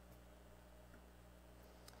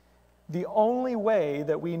 The only way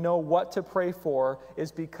that we know what to pray for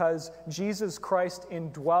is because Jesus Christ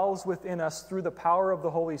indwells within us through the power of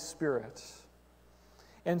the Holy Spirit.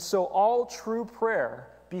 And so all true prayer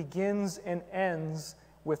begins and ends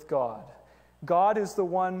with God. God is the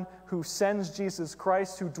one who sends Jesus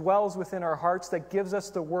Christ, who dwells within our hearts, that gives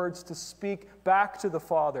us the words to speak back to the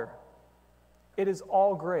Father. It is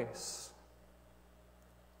all grace.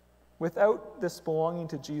 Without this belonging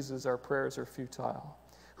to Jesus, our prayers are futile.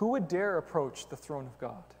 Who would dare approach the throne of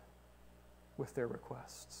God with their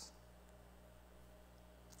requests?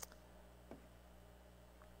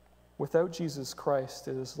 Without Jesus Christ,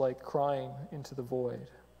 it is like crying into the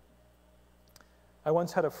void. I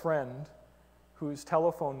once had a friend whose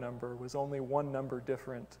telephone number was only one number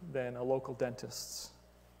different than a local dentist's.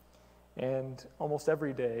 And almost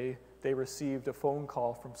every day, they received a phone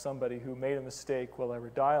call from somebody who made a mistake while they were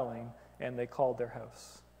dialing, and they called their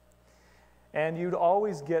house. And you'd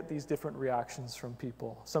always get these different reactions from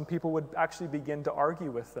people. Some people would actually begin to argue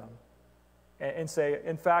with them and say,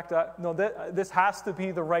 in fact, no, this has to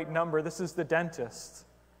be the right number. This is the dentist.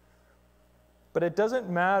 But it doesn't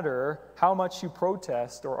matter how much you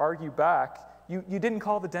protest or argue back. You didn't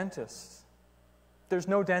call the dentist. There's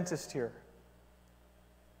no dentist here.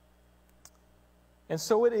 And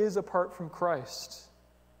so it is apart from Christ.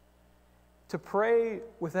 To pray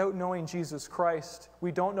without knowing Jesus Christ,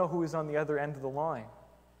 we don't know who is on the other end of the line.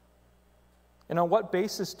 And on what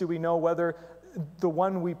basis do we know whether the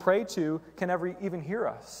one we pray to can ever even hear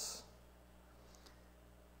us?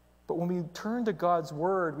 But when we turn to God's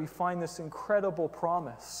word, we find this incredible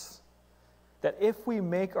promise that if we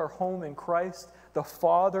make our home in Christ, the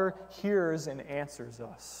Father hears and answers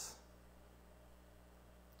us.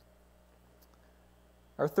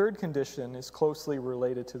 Our third condition is closely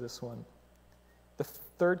related to this one. The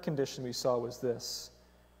third condition we saw was this.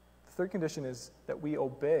 The third condition is that we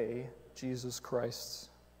obey Jesus Christ.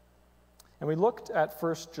 And we looked at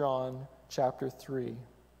 1 John chapter 3.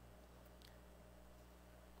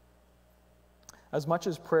 As much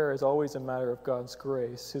as prayer is always a matter of God's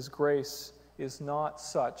grace, his grace is not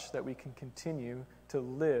such that we can continue to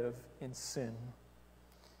live in sin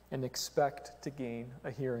and expect to gain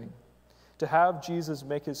a hearing. To have Jesus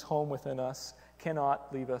make his home within us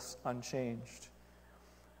cannot leave us unchanged.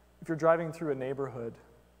 If you're driving through a neighborhood,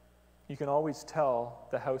 you can always tell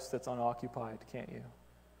the house that's unoccupied, can't you?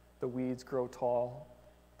 The weeds grow tall,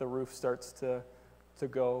 the roof starts to to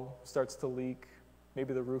go, starts to leak,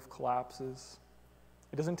 maybe the roof collapses.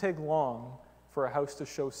 It doesn't take long for a house to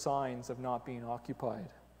show signs of not being occupied.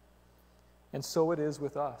 And so it is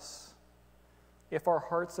with us. If our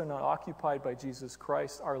hearts are not occupied by Jesus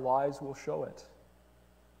Christ, our lives will show it.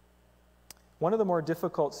 One of the more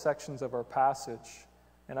difficult sections of our passage,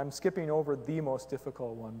 and I'm skipping over the most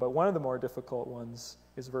difficult one, but one of the more difficult ones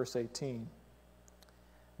is verse 18.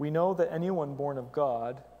 We know that anyone born of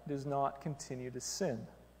God does not continue to sin.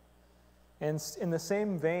 And in the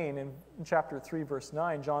same vein, in chapter 3, verse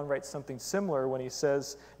 9, John writes something similar when he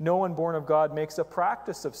says, no one born of God makes a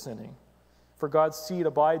practice of sinning, for God's seed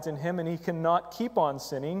abides in him, and he cannot keep on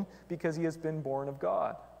sinning because he has been born of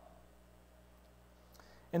God.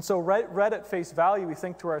 And so read at face value, we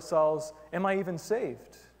think to ourselves, am I even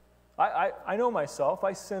saved? I know myself.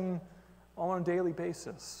 I sin on a daily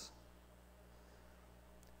basis.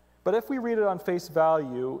 But if we read it on face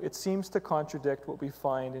value, it seems to contradict what we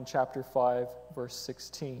find in chapter 5, verse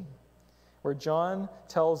 16, where John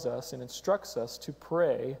tells us and instructs us to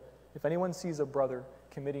pray. If anyone sees a brother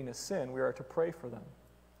committing a sin, we are to pray for them.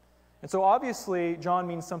 And so obviously, John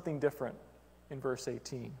means something different in verse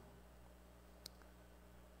 18.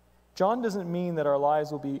 John doesn't mean that our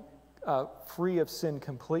lives will be free of sin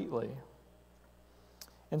completely.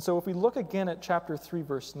 And so if we look again at chapter 3,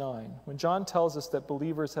 verse 9, when John tells us that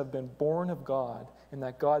believers have been born of God and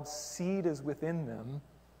that God's seed is within them,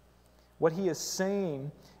 what he is saying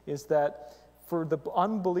is that for the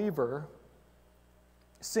unbeliever,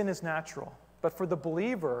 sin is natural. But for the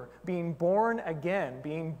believer, being born again,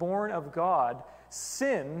 being born of God,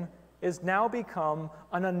 sin is now become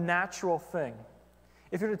an unnatural thing.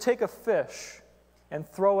 If you're to take a fish and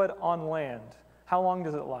throw it on land, how long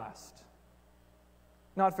does it last?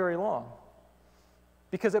 Not very long,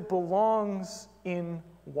 because it belongs in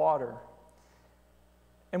water.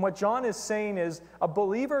 And what John is saying is a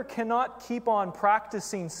believer cannot keep on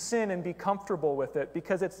practicing sin and be comfortable with it,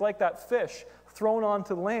 because it's like that fish thrown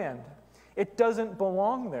onto land. It doesn't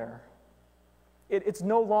belong there. It's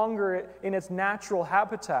no longer in its natural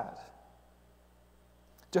habitat.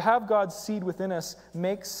 To have God's seed within us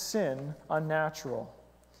makes sin unnatural.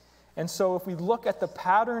 And so if we look at the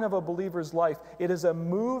pattern of a believer's life, it is a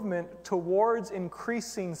movement towards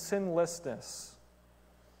increasing sinlessness.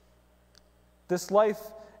 This life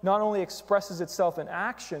not only expresses itself in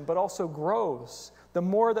action, but also grows. The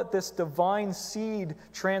more that this divine seed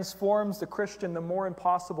transforms the Christian, the more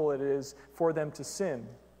impossible it is for them to sin.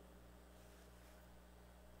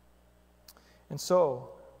 And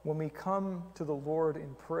so, when we come to the Lord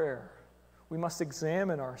in prayer, we must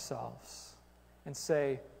examine ourselves and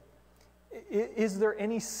say, is there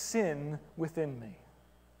any sin within me?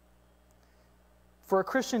 For a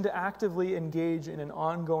Christian to actively engage in an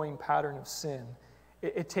ongoing pattern of sin,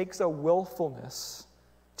 it takes a willfulness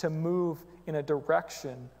to move in a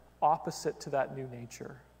direction opposite to that new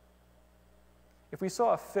nature. If we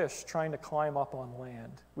saw a fish trying to climb up on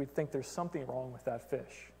land, we'd think there's something wrong with that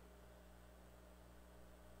fish.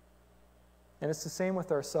 And it's the same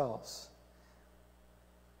with ourselves.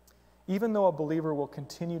 Even though a believer will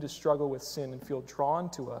continue to struggle with sin and feel drawn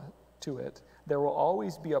to it, there will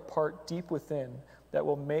always be a part deep within that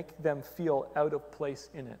will make them feel out of place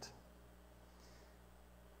in it.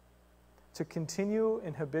 To continue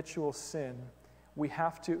in habitual sin, we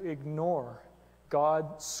have to ignore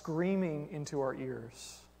God screaming into our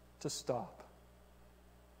ears to stop.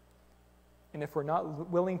 And if we're not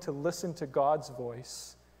willing to listen to God's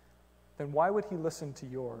voice, then why would he listen to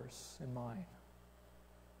yours and mine?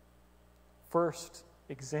 First,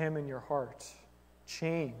 examine your heart,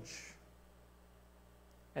 change,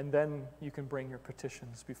 and then you can bring your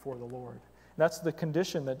petitions before the Lord. That's the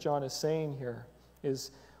condition that John is saying here,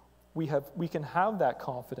 is we can have that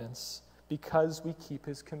confidence because we keep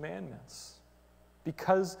his commandments.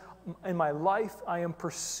 Because in my life I am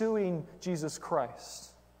pursuing Jesus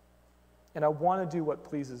Christ, and I want to do what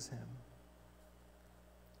pleases him.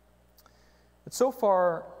 But so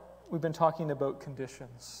far, we've been talking about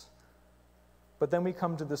conditions. But then we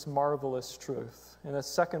come to this marvelous truth. And the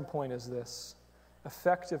second point is this: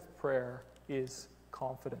 effective prayer is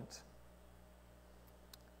confident.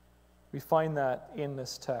 We find that in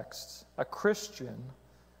this text. A Christian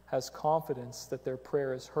has confidence that their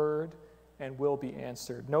prayer is heard and will be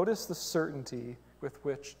answered. Notice the certainty with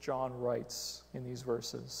which John writes in these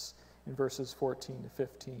verses, in verses 14 to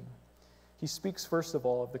 15. He speaks first of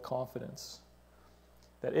all of the confidence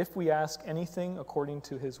that if we ask anything according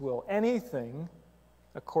to his will, anything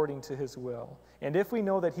according to his will, and if we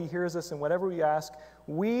know that he hears us in whatever we ask,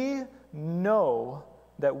 we know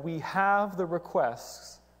that we have the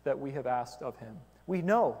requests that we have asked of him. We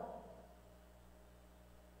know.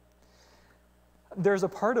 There's a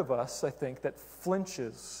part of us, I think, that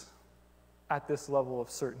flinches at this level of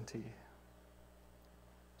certainty.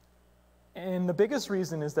 And the biggest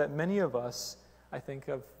reason is that many of us, I think,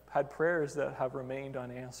 have had prayers that have remained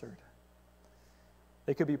unanswered.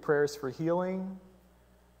 They could be prayers for healing,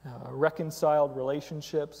 reconciled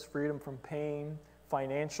relationships, freedom from pain,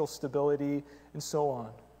 financial stability, and so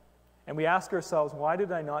on. And we ask ourselves, why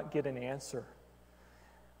did I not get an answer?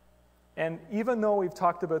 And even though we've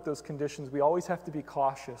talked about those conditions, we always have to be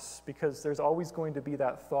cautious because there's always going to be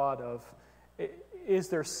that thought of, is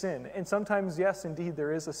there sin? And sometimes, yes, indeed,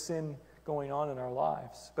 there is a sin going on in our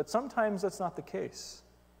lives. But sometimes that's not the case.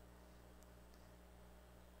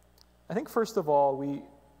 I think, first of all,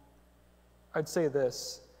 I'd say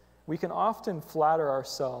this. We can often flatter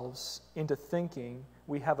ourselves into thinking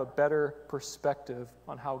we have a better perspective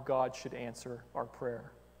on how God should answer our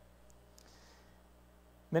prayer.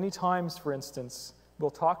 Many times, for instance, we'll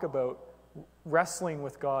talk about wrestling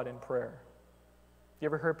with God in prayer. You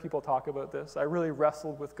ever heard people talk about this? I really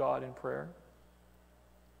wrestled with God in prayer.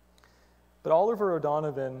 But Oliver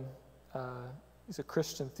O'Donovan, he's a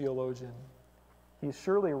Christian theologian. He's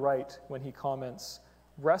surely right when he comments,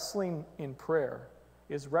 wrestling in prayer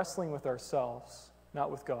is wrestling with ourselves,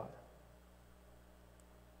 not with God.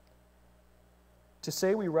 To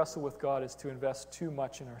say we wrestle with God is to invest too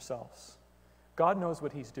much in ourselves. God knows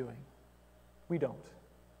what he's doing. We don't.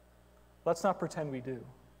 Let's not pretend we do.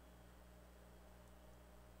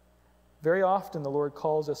 Very often the Lord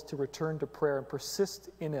calls us to return to prayer and persist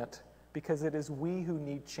in it because it is we who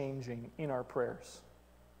need changing in our prayers.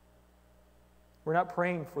 We're not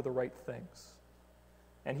praying for the right things.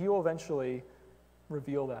 And he will eventually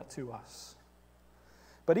reveal that to us.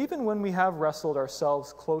 But even when we have wrestled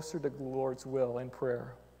ourselves closer to the Lord's will in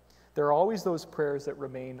prayer, there are always those prayers that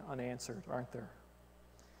remain unanswered, aren't there?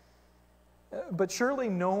 But surely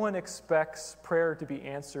no one expects prayer to be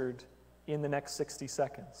answered in the next 60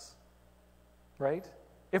 seconds, right?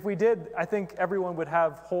 If we did, I think everyone would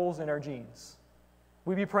have holes in our jeans.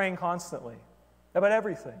 We'd be praying constantly about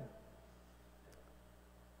everything.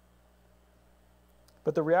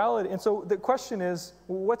 But the reality, and so the question is,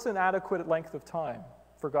 what's an adequate length of time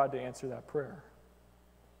for God to answer that prayer?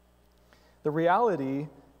 The reality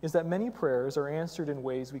is that many prayers are answered in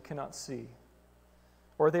ways we cannot see,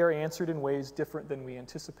 or they are answered in ways different than we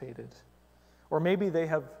anticipated, or maybe they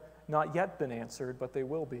have not yet been answered, but they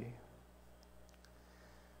will be.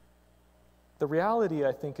 The reality,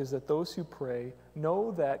 I think, is that those who pray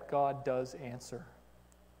know that God does answer.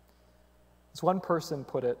 As one person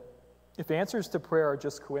put it, if answers to prayer are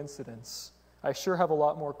just coincidence, I sure have a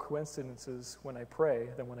lot more coincidences when I pray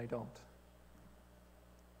than when I don't.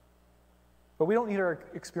 But we don't need our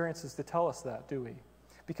experiences to tell us that, do we?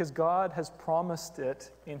 Because God has promised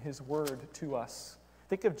it in his word to us.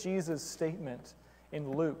 Think of Jesus' statement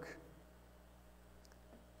in Luke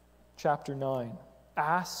chapter 9.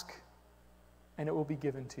 Ask, and it will be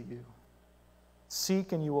given to you.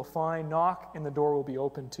 Seek, and you will find. Knock, and the door will be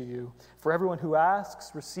opened to you. For everyone who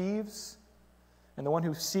asks receives, and the one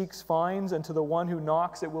who seeks finds, and to the one who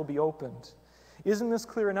knocks it will be opened. Isn't this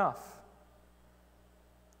clear enough?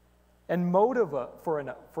 And motive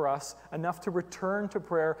for us enough to return to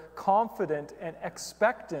prayer confident and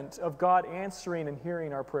expectant of God answering and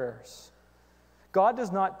hearing our prayers. God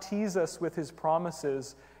does not tease us with his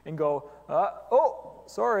promises and go, oh,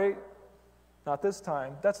 sorry, not this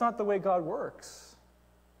time. That's not the way God works.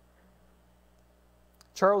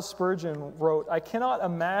 Charles Spurgeon wrote, I cannot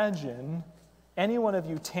imagine any one of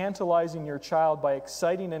you tantalizing your child by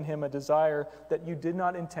exciting in him a desire that you did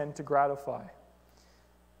not intend to gratify.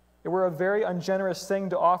 It were a very ungenerous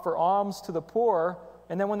thing to offer alms to the poor,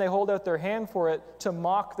 and then when they hold out their hand for it, to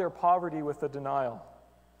mock their poverty with a denial.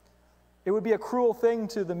 It would be a cruel thing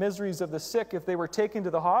to the miseries of the sick if they were taken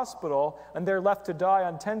to the hospital and they're left to die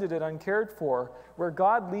untended and uncared for. Where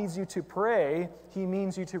God leads you to pray, he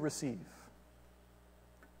means you to receive.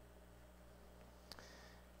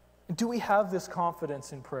 Do we have this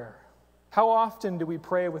confidence in prayer? How often do we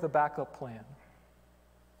pray with a backup plan?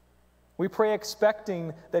 We pray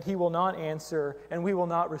expecting that he will not answer and we will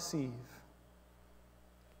not receive.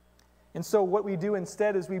 And so what we do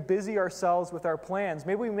instead is we busy ourselves with our plans.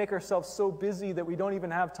 Maybe we make ourselves so busy that we don't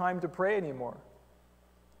even have time to pray anymore.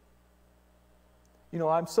 You know,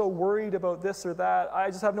 I'm so worried about this or that, I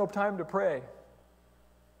just have no time to pray.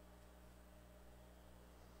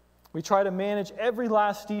 We try to manage every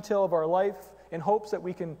last detail of our life in hopes that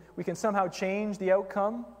we can somehow change the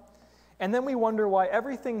outcome. And then we wonder why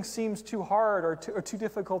everything seems too hard or too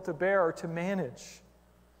difficult to bear or to manage.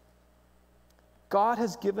 God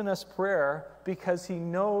has given us prayer because he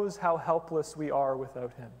knows how helpless we are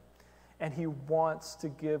without him. and he wants to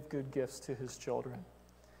give good gifts to his children.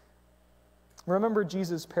 Remember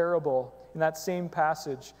Jesus' parable in that same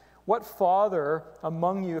passage. What father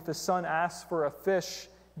among you, if his son asks for a fish,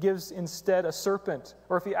 gives instead a serpent?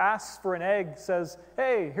 Or if he asks for an egg, says,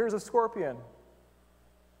 hey, here's a scorpion?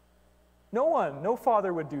 No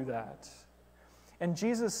father would do that. And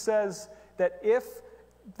Jesus says that if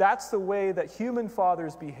that's the way that human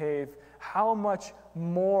fathers behave, how much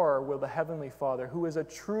more will the Heavenly Father, who is a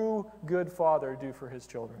true good father, do for his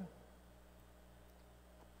children?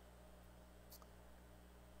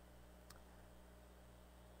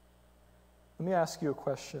 Let me ask you a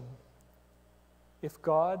question. If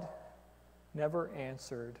God never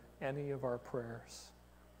answered any of our prayers,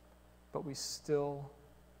 but we still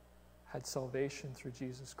had salvation through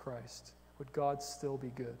Jesus Christ, would God still be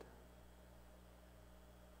good?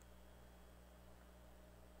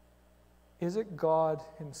 Is it God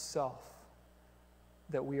himself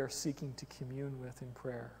that we are seeking to commune with in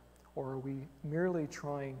prayer, or are we merely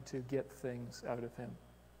trying to get things out of him?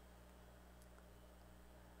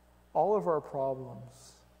 All of our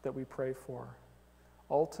problems that we pray for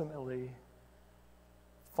ultimately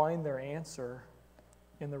find their answer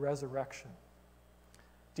in the resurrection.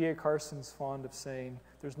 D.A. Carson's fond of saying,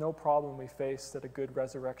 there's no problem we face that a good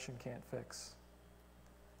resurrection can't fix.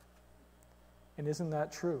 And isn't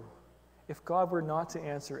that true? If God were not to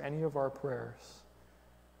answer any of our prayers,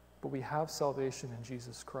 but we have salvation in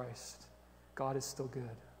Jesus Christ, God is still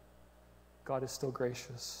good. God is still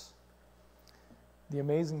gracious. The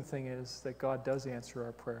amazing thing is that God does answer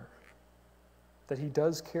our prayer, that he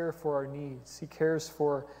does care for our needs. He cares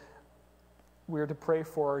for, we're to pray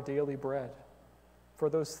for our daily bread, for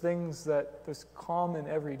those things those common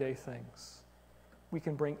everyday things. We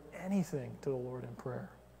can bring anything to the Lord in prayer.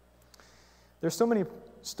 There's so many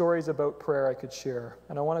stories about prayer I could share,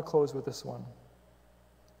 and I want to close with this one.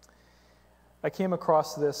 I came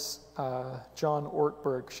across this, John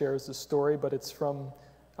Ortberg shares this story, but it's from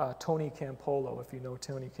Tony Campolo, if you know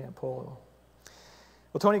Tony Campolo.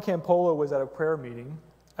 Well, Tony Campolo was at a prayer meeting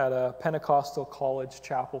at a Pentecostal college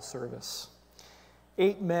chapel service.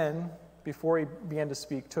 8 men, before he began to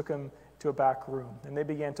speak, took him to a back room, and they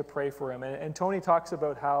began to pray for him. And Tony talks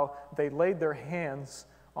about how they laid their hands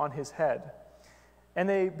on his head, and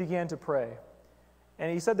they began to pray.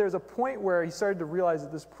 And he said there's a point where he started to realize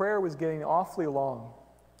that this prayer was getting awfully long.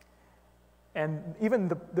 And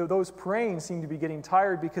even those praying seemed to be getting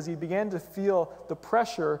tired, because he began to feel the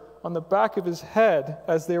pressure on the back of his head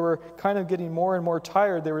as they were kind of getting more and more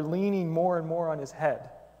tired. They were leaning more and more on his head.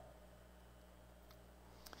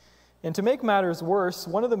 And to make matters worse,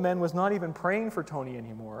 one of the men was not even praying for Tony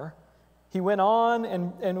anymore. He went on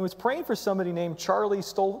and was praying for somebody named Charlie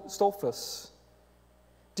Stolfus.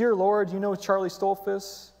 Dear Lord, you know Charlie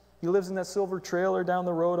Stolfus? He lives in that silver trailer down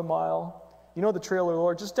the road a mile. You know the trailer,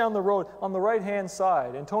 Lord, just down the road on the right-hand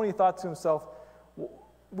side. And Tony thought to himself,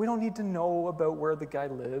 we don't need to know about where the guy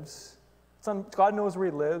lives. God knows where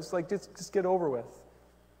he lives. Like, just get over with.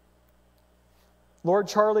 Lord,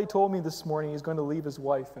 Charlie told me this morning he's going to leave his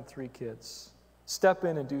wife and 3 kids. Step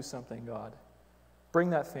in and do something, God. Bring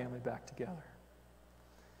that family back together.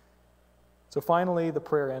 So finally, the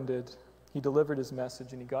prayer ended. He delivered his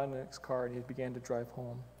message, and he got in his car, and he began to drive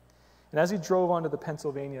home. And as he drove onto the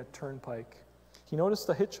Pennsylvania Turnpike, he noticed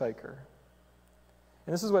a hitchhiker.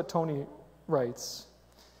 And this is what Tony writes.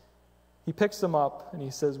 He picks him up, and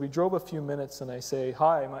he says, we drove a few minutes, and I say,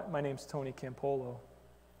 hi, my name's Tony Campolo.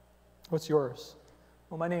 What's yours?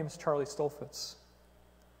 Well, my name's Charlie Stolfus.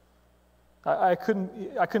 I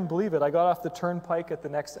couldn't believe it. I got off the turnpike at the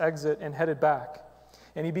next exit and headed back.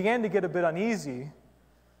 And he began to get a bit uneasy.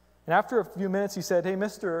 And after a few minutes, he said, hey,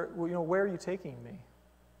 mister, where are you taking me?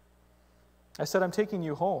 I said, I'm taking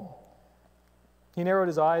you home. He narrowed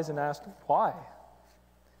his eyes and asked, why?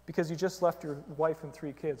 Because you just left your wife and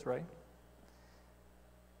 3 kids, right?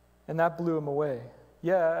 And that blew him away.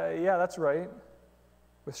 Yeah, that's right.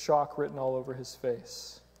 With shock written all over his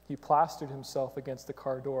face. He plastered himself against the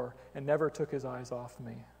car door and never took his eyes off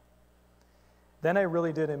me. Then I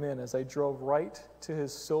really did him in as I drove right to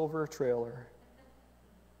his silver trailer.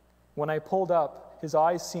 When I pulled up, his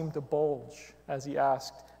eyes seemed to bulge as he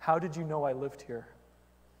asked, how did you know I lived here?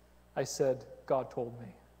 I said, God told me.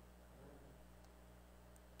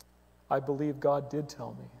 I believe God did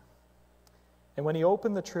tell me. And when he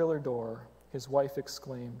opened the trailer door, his wife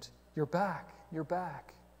exclaimed, you're back, you're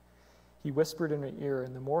back. He whispered in her ear,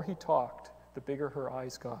 and the more he talked, the bigger her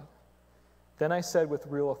eyes got. Then I said with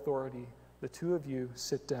real authority, the 2 of you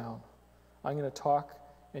sit down. I'm going to talk,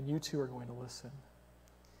 and you 2 are going to listen.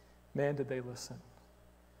 Man, did they listen.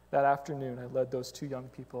 That afternoon, I led those 2 young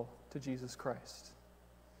people to Jesus Christ.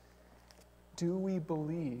 do we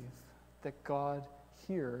believe that God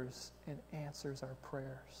hears and answers our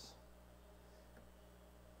prayers?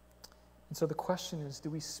 And so the question is,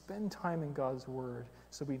 do we spend time in God's Word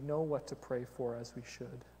so we know what to pray for as we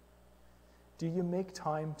should? Do you make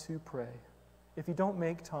time to pray? If you don't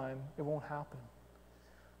make time, it won't happen.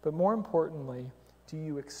 But more importantly, do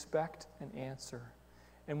you expect an answer?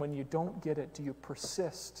 And when you don't get it, do you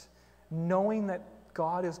persist, knowing that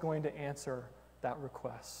God is going to answer that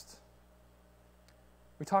request?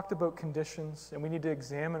 We talked about conditions, and we need to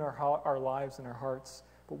examine our lives and our hearts,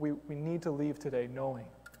 but we need to leave today knowing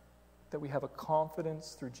that we have a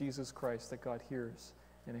confidence through Jesus Christ that God hears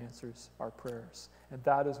and answers our prayers. And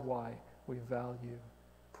that is why we value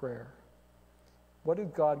prayer. What is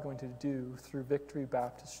God going to do through Victory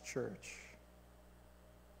Baptist Church?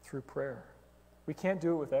 Through prayer. We can't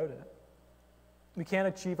do it without it. We can't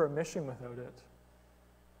achieve our mission without it.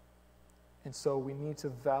 And so we need to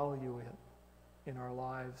value it in our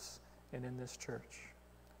lives and in this church.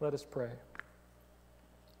 Let us pray.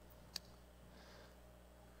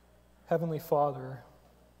 Heavenly Father,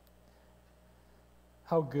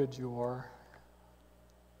 how good you are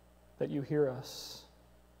that you hear us.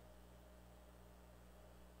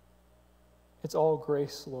 It's all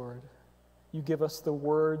grace, Lord. You give us the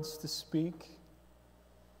words to speak,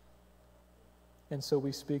 and so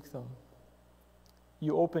we speak them.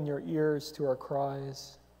 You open your ears to our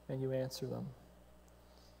cries, and you answer them.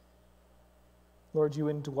 Lord, you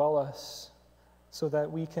indwell us so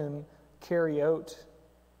that we can carry out,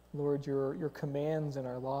 Lord, your commands in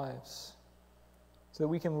our lives, so that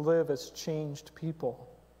we can live as changed people.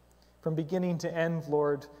 From beginning to end,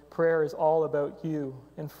 Lord, prayer is all about you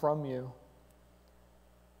and from you.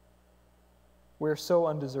 We're so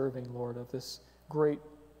undeserving, Lord, of this great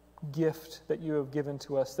gift that you have given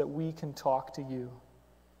to us, that we can talk to you.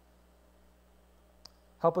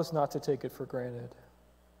 Help us not to take it for granted.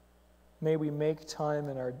 May we make time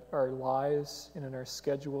in our lives and in our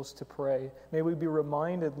schedules to pray. May we be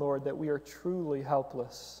reminded, Lord, that we are truly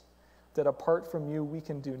helpless, that apart from you we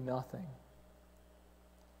can do nothing.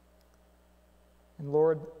 And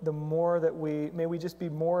Lord, the more that may we just be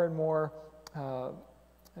more and more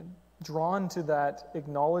drawn to that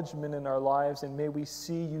acknowledgement in our lives, and may we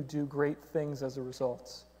see you do great things as a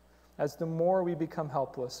result. As the more we become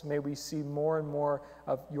helpless, may we see more and more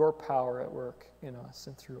of your power at work in us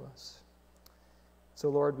and through us. So,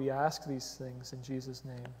 Lord, we ask these things in Jesus'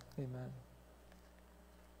 name. Amen.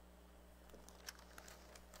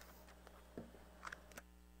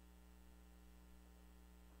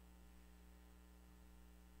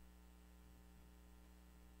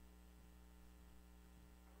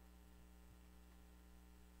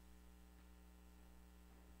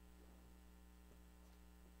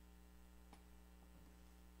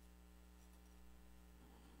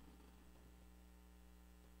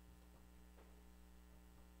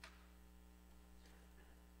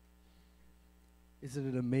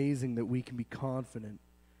 Isn't it amazing that we can be confident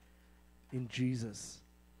in Jesus?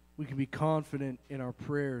 We can be confident in our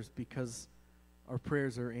prayers because our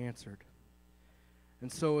prayers are answered. And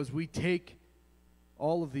so as we take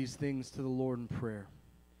all of these things to the Lord in prayer,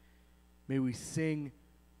 may we sing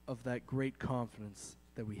of that great confidence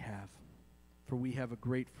that we have. For we have a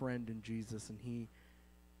great friend in Jesus, and he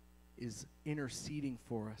is interceding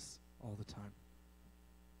for us all the time.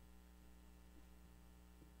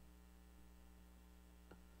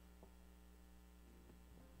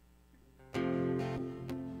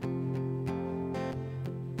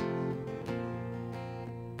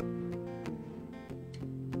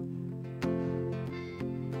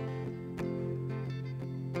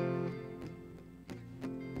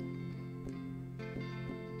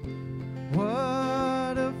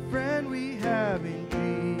 What a friend we have in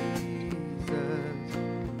Jesus.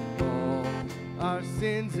 All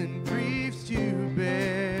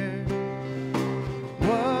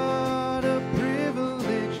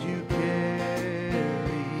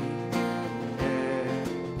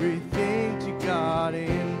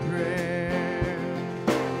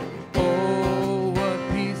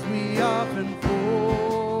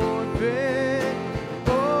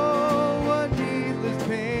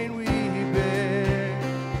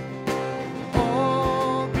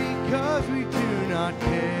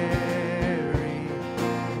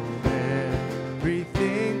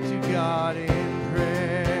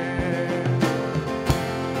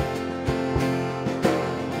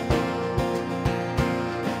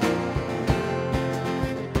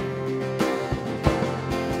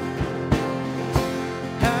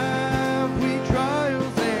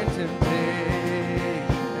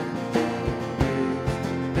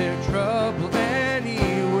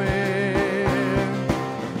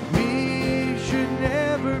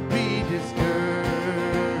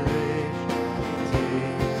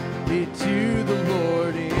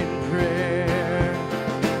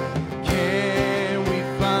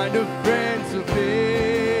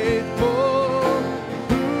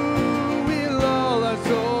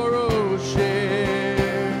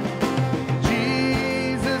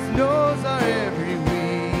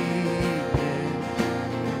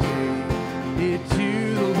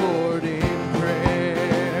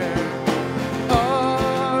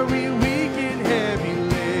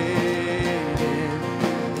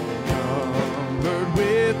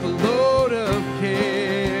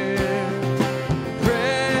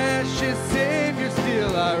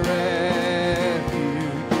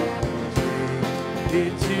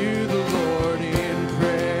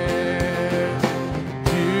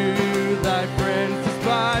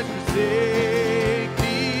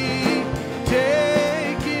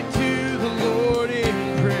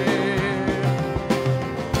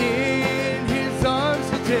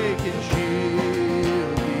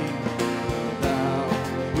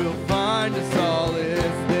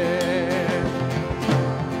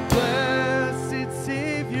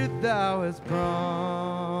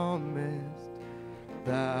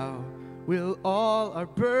our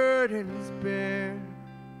burdens bear.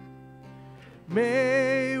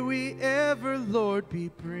 May we ever, Lord, be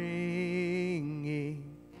bringing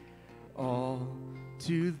all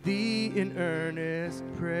to Thee in earnest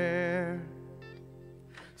prayer.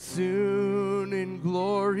 Soon in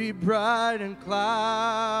glory bright and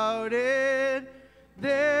clouded,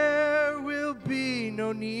 there will be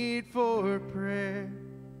no need for prayer.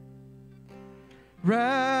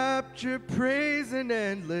 Rapture, praise, and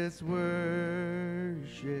endless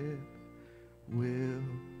worship will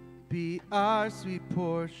be our sweet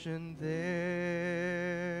portion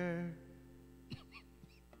there.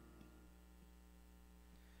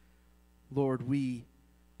 Lord, we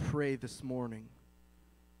pray this morning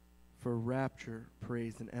for rapture,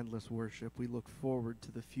 praise, and endless worship. We look forward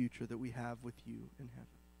to the future that we have with you in heaven.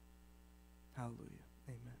 Hallelujah.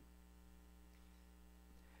 Amen.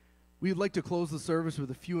 We'd like to close the service with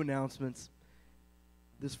a few announcements.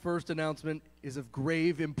 This first announcement is of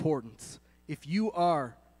grave importance. If you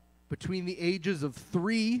are between the ages of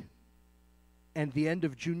 3 and the end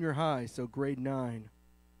of junior high, so grade 9,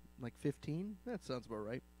 like 15? That sounds about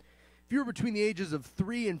right. If you're between the ages of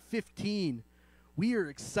 3 and 15, we are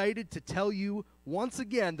excited to tell you once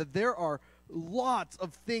again that there are lots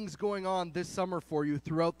of things going on this summer for you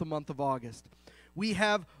throughout the month of August. We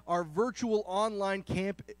have our virtual online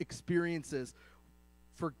camp experiences.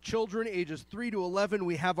 For children ages 3 to 11,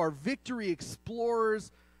 we have our Victory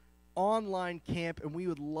Explorers online camp, and we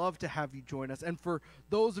would love to have you join us. And for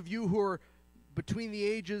those of you who are between the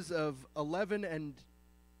ages of 11 and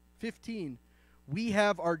 15, we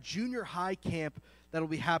have our junior high camp that will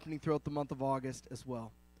be happening throughout the month of August as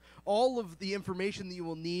well. All of the information that you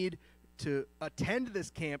will need to attend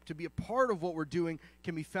this camp, to be a part of what we're doing,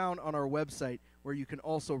 can be found on our website, where you can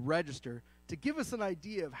also register to give us an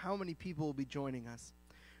idea of how many people will be joining us.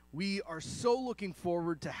 We are so looking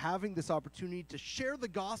forward to having this opportunity to share the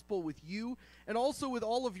gospel with you and also with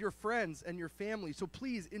all of your friends and your family. So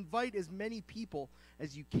please invite as many people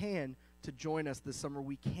as you can to join us this summer.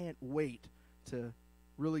 We can't wait to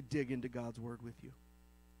really dig into God's word with you.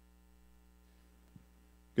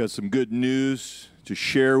 Got some good news to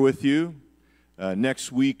share with you.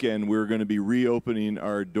 Next weekend, we're going to be reopening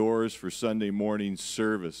our doors for Sunday morning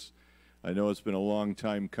service. I know it's been a long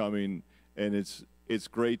time coming, and it's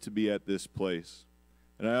great to be at this place.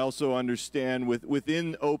 And I also understand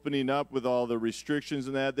within opening up with all the restrictions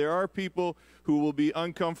and that, there are people who will be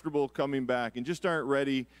uncomfortable coming back and just aren't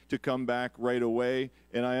ready to come back right away.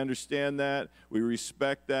 And I understand that. We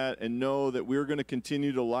respect that and know that we're going to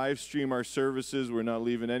continue to live stream our services. We're not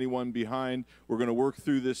leaving anyone behind. We're going to work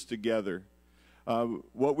through this together.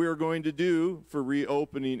 What we're going to do for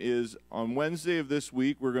reopening is on Wednesday of this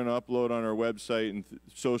week, we're going to upload on our website and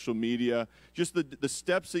social media just the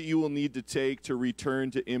steps that you will need to take to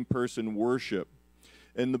return to in-person worship.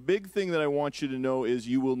 And the big thing that I want you to know is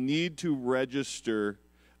you will need to register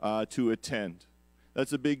to attend.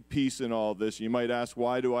 That's a big piece in all of this. You might ask,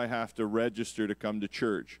 why do I have to register to come to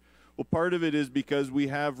church? Well, part of it is because we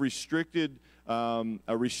have a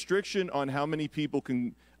restriction on how many people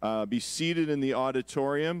can be seated in the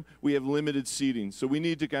auditorium. We have limited seating. So we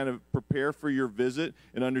need to kind of prepare for your visit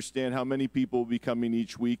and understand how many people will be coming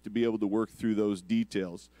each week to be able to work through those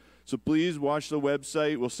details. So please watch the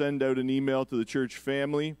website. We'll send out an email to the church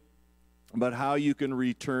family about how you can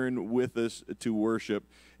return with us to worship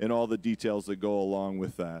and all the details that go along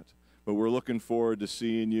with that. But we're looking forward to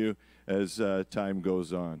seeing you as time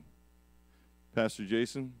goes on. Pastor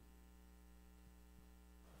Jason?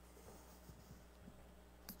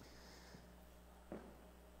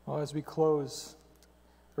 Well, as we close,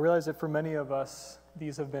 I realize that for many of us,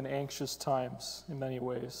 these have been anxious times in many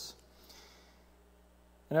ways.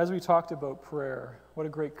 And as we talked about prayer, what a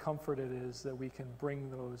great comfort it is that we can bring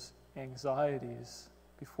those anxieties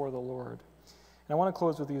before the Lord. And I want to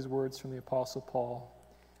close with these words from the Apostle Paul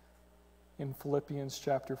in Philippians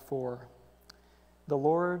chapter 4. The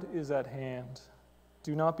Lord is at hand.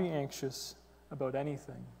 Do not be anxious about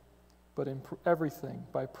anything, but in everything,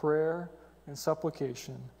 by prayer and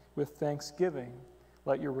supplication, with thanksgiving,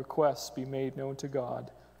 let your requests be made known to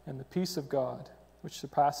God, and the peace of God, which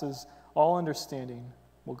surpasses all understanding,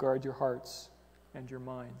 will guard your hearts and your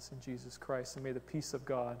minds in Jesus Christ. And may the peace of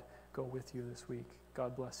God go with you this week.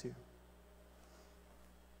 God bless you.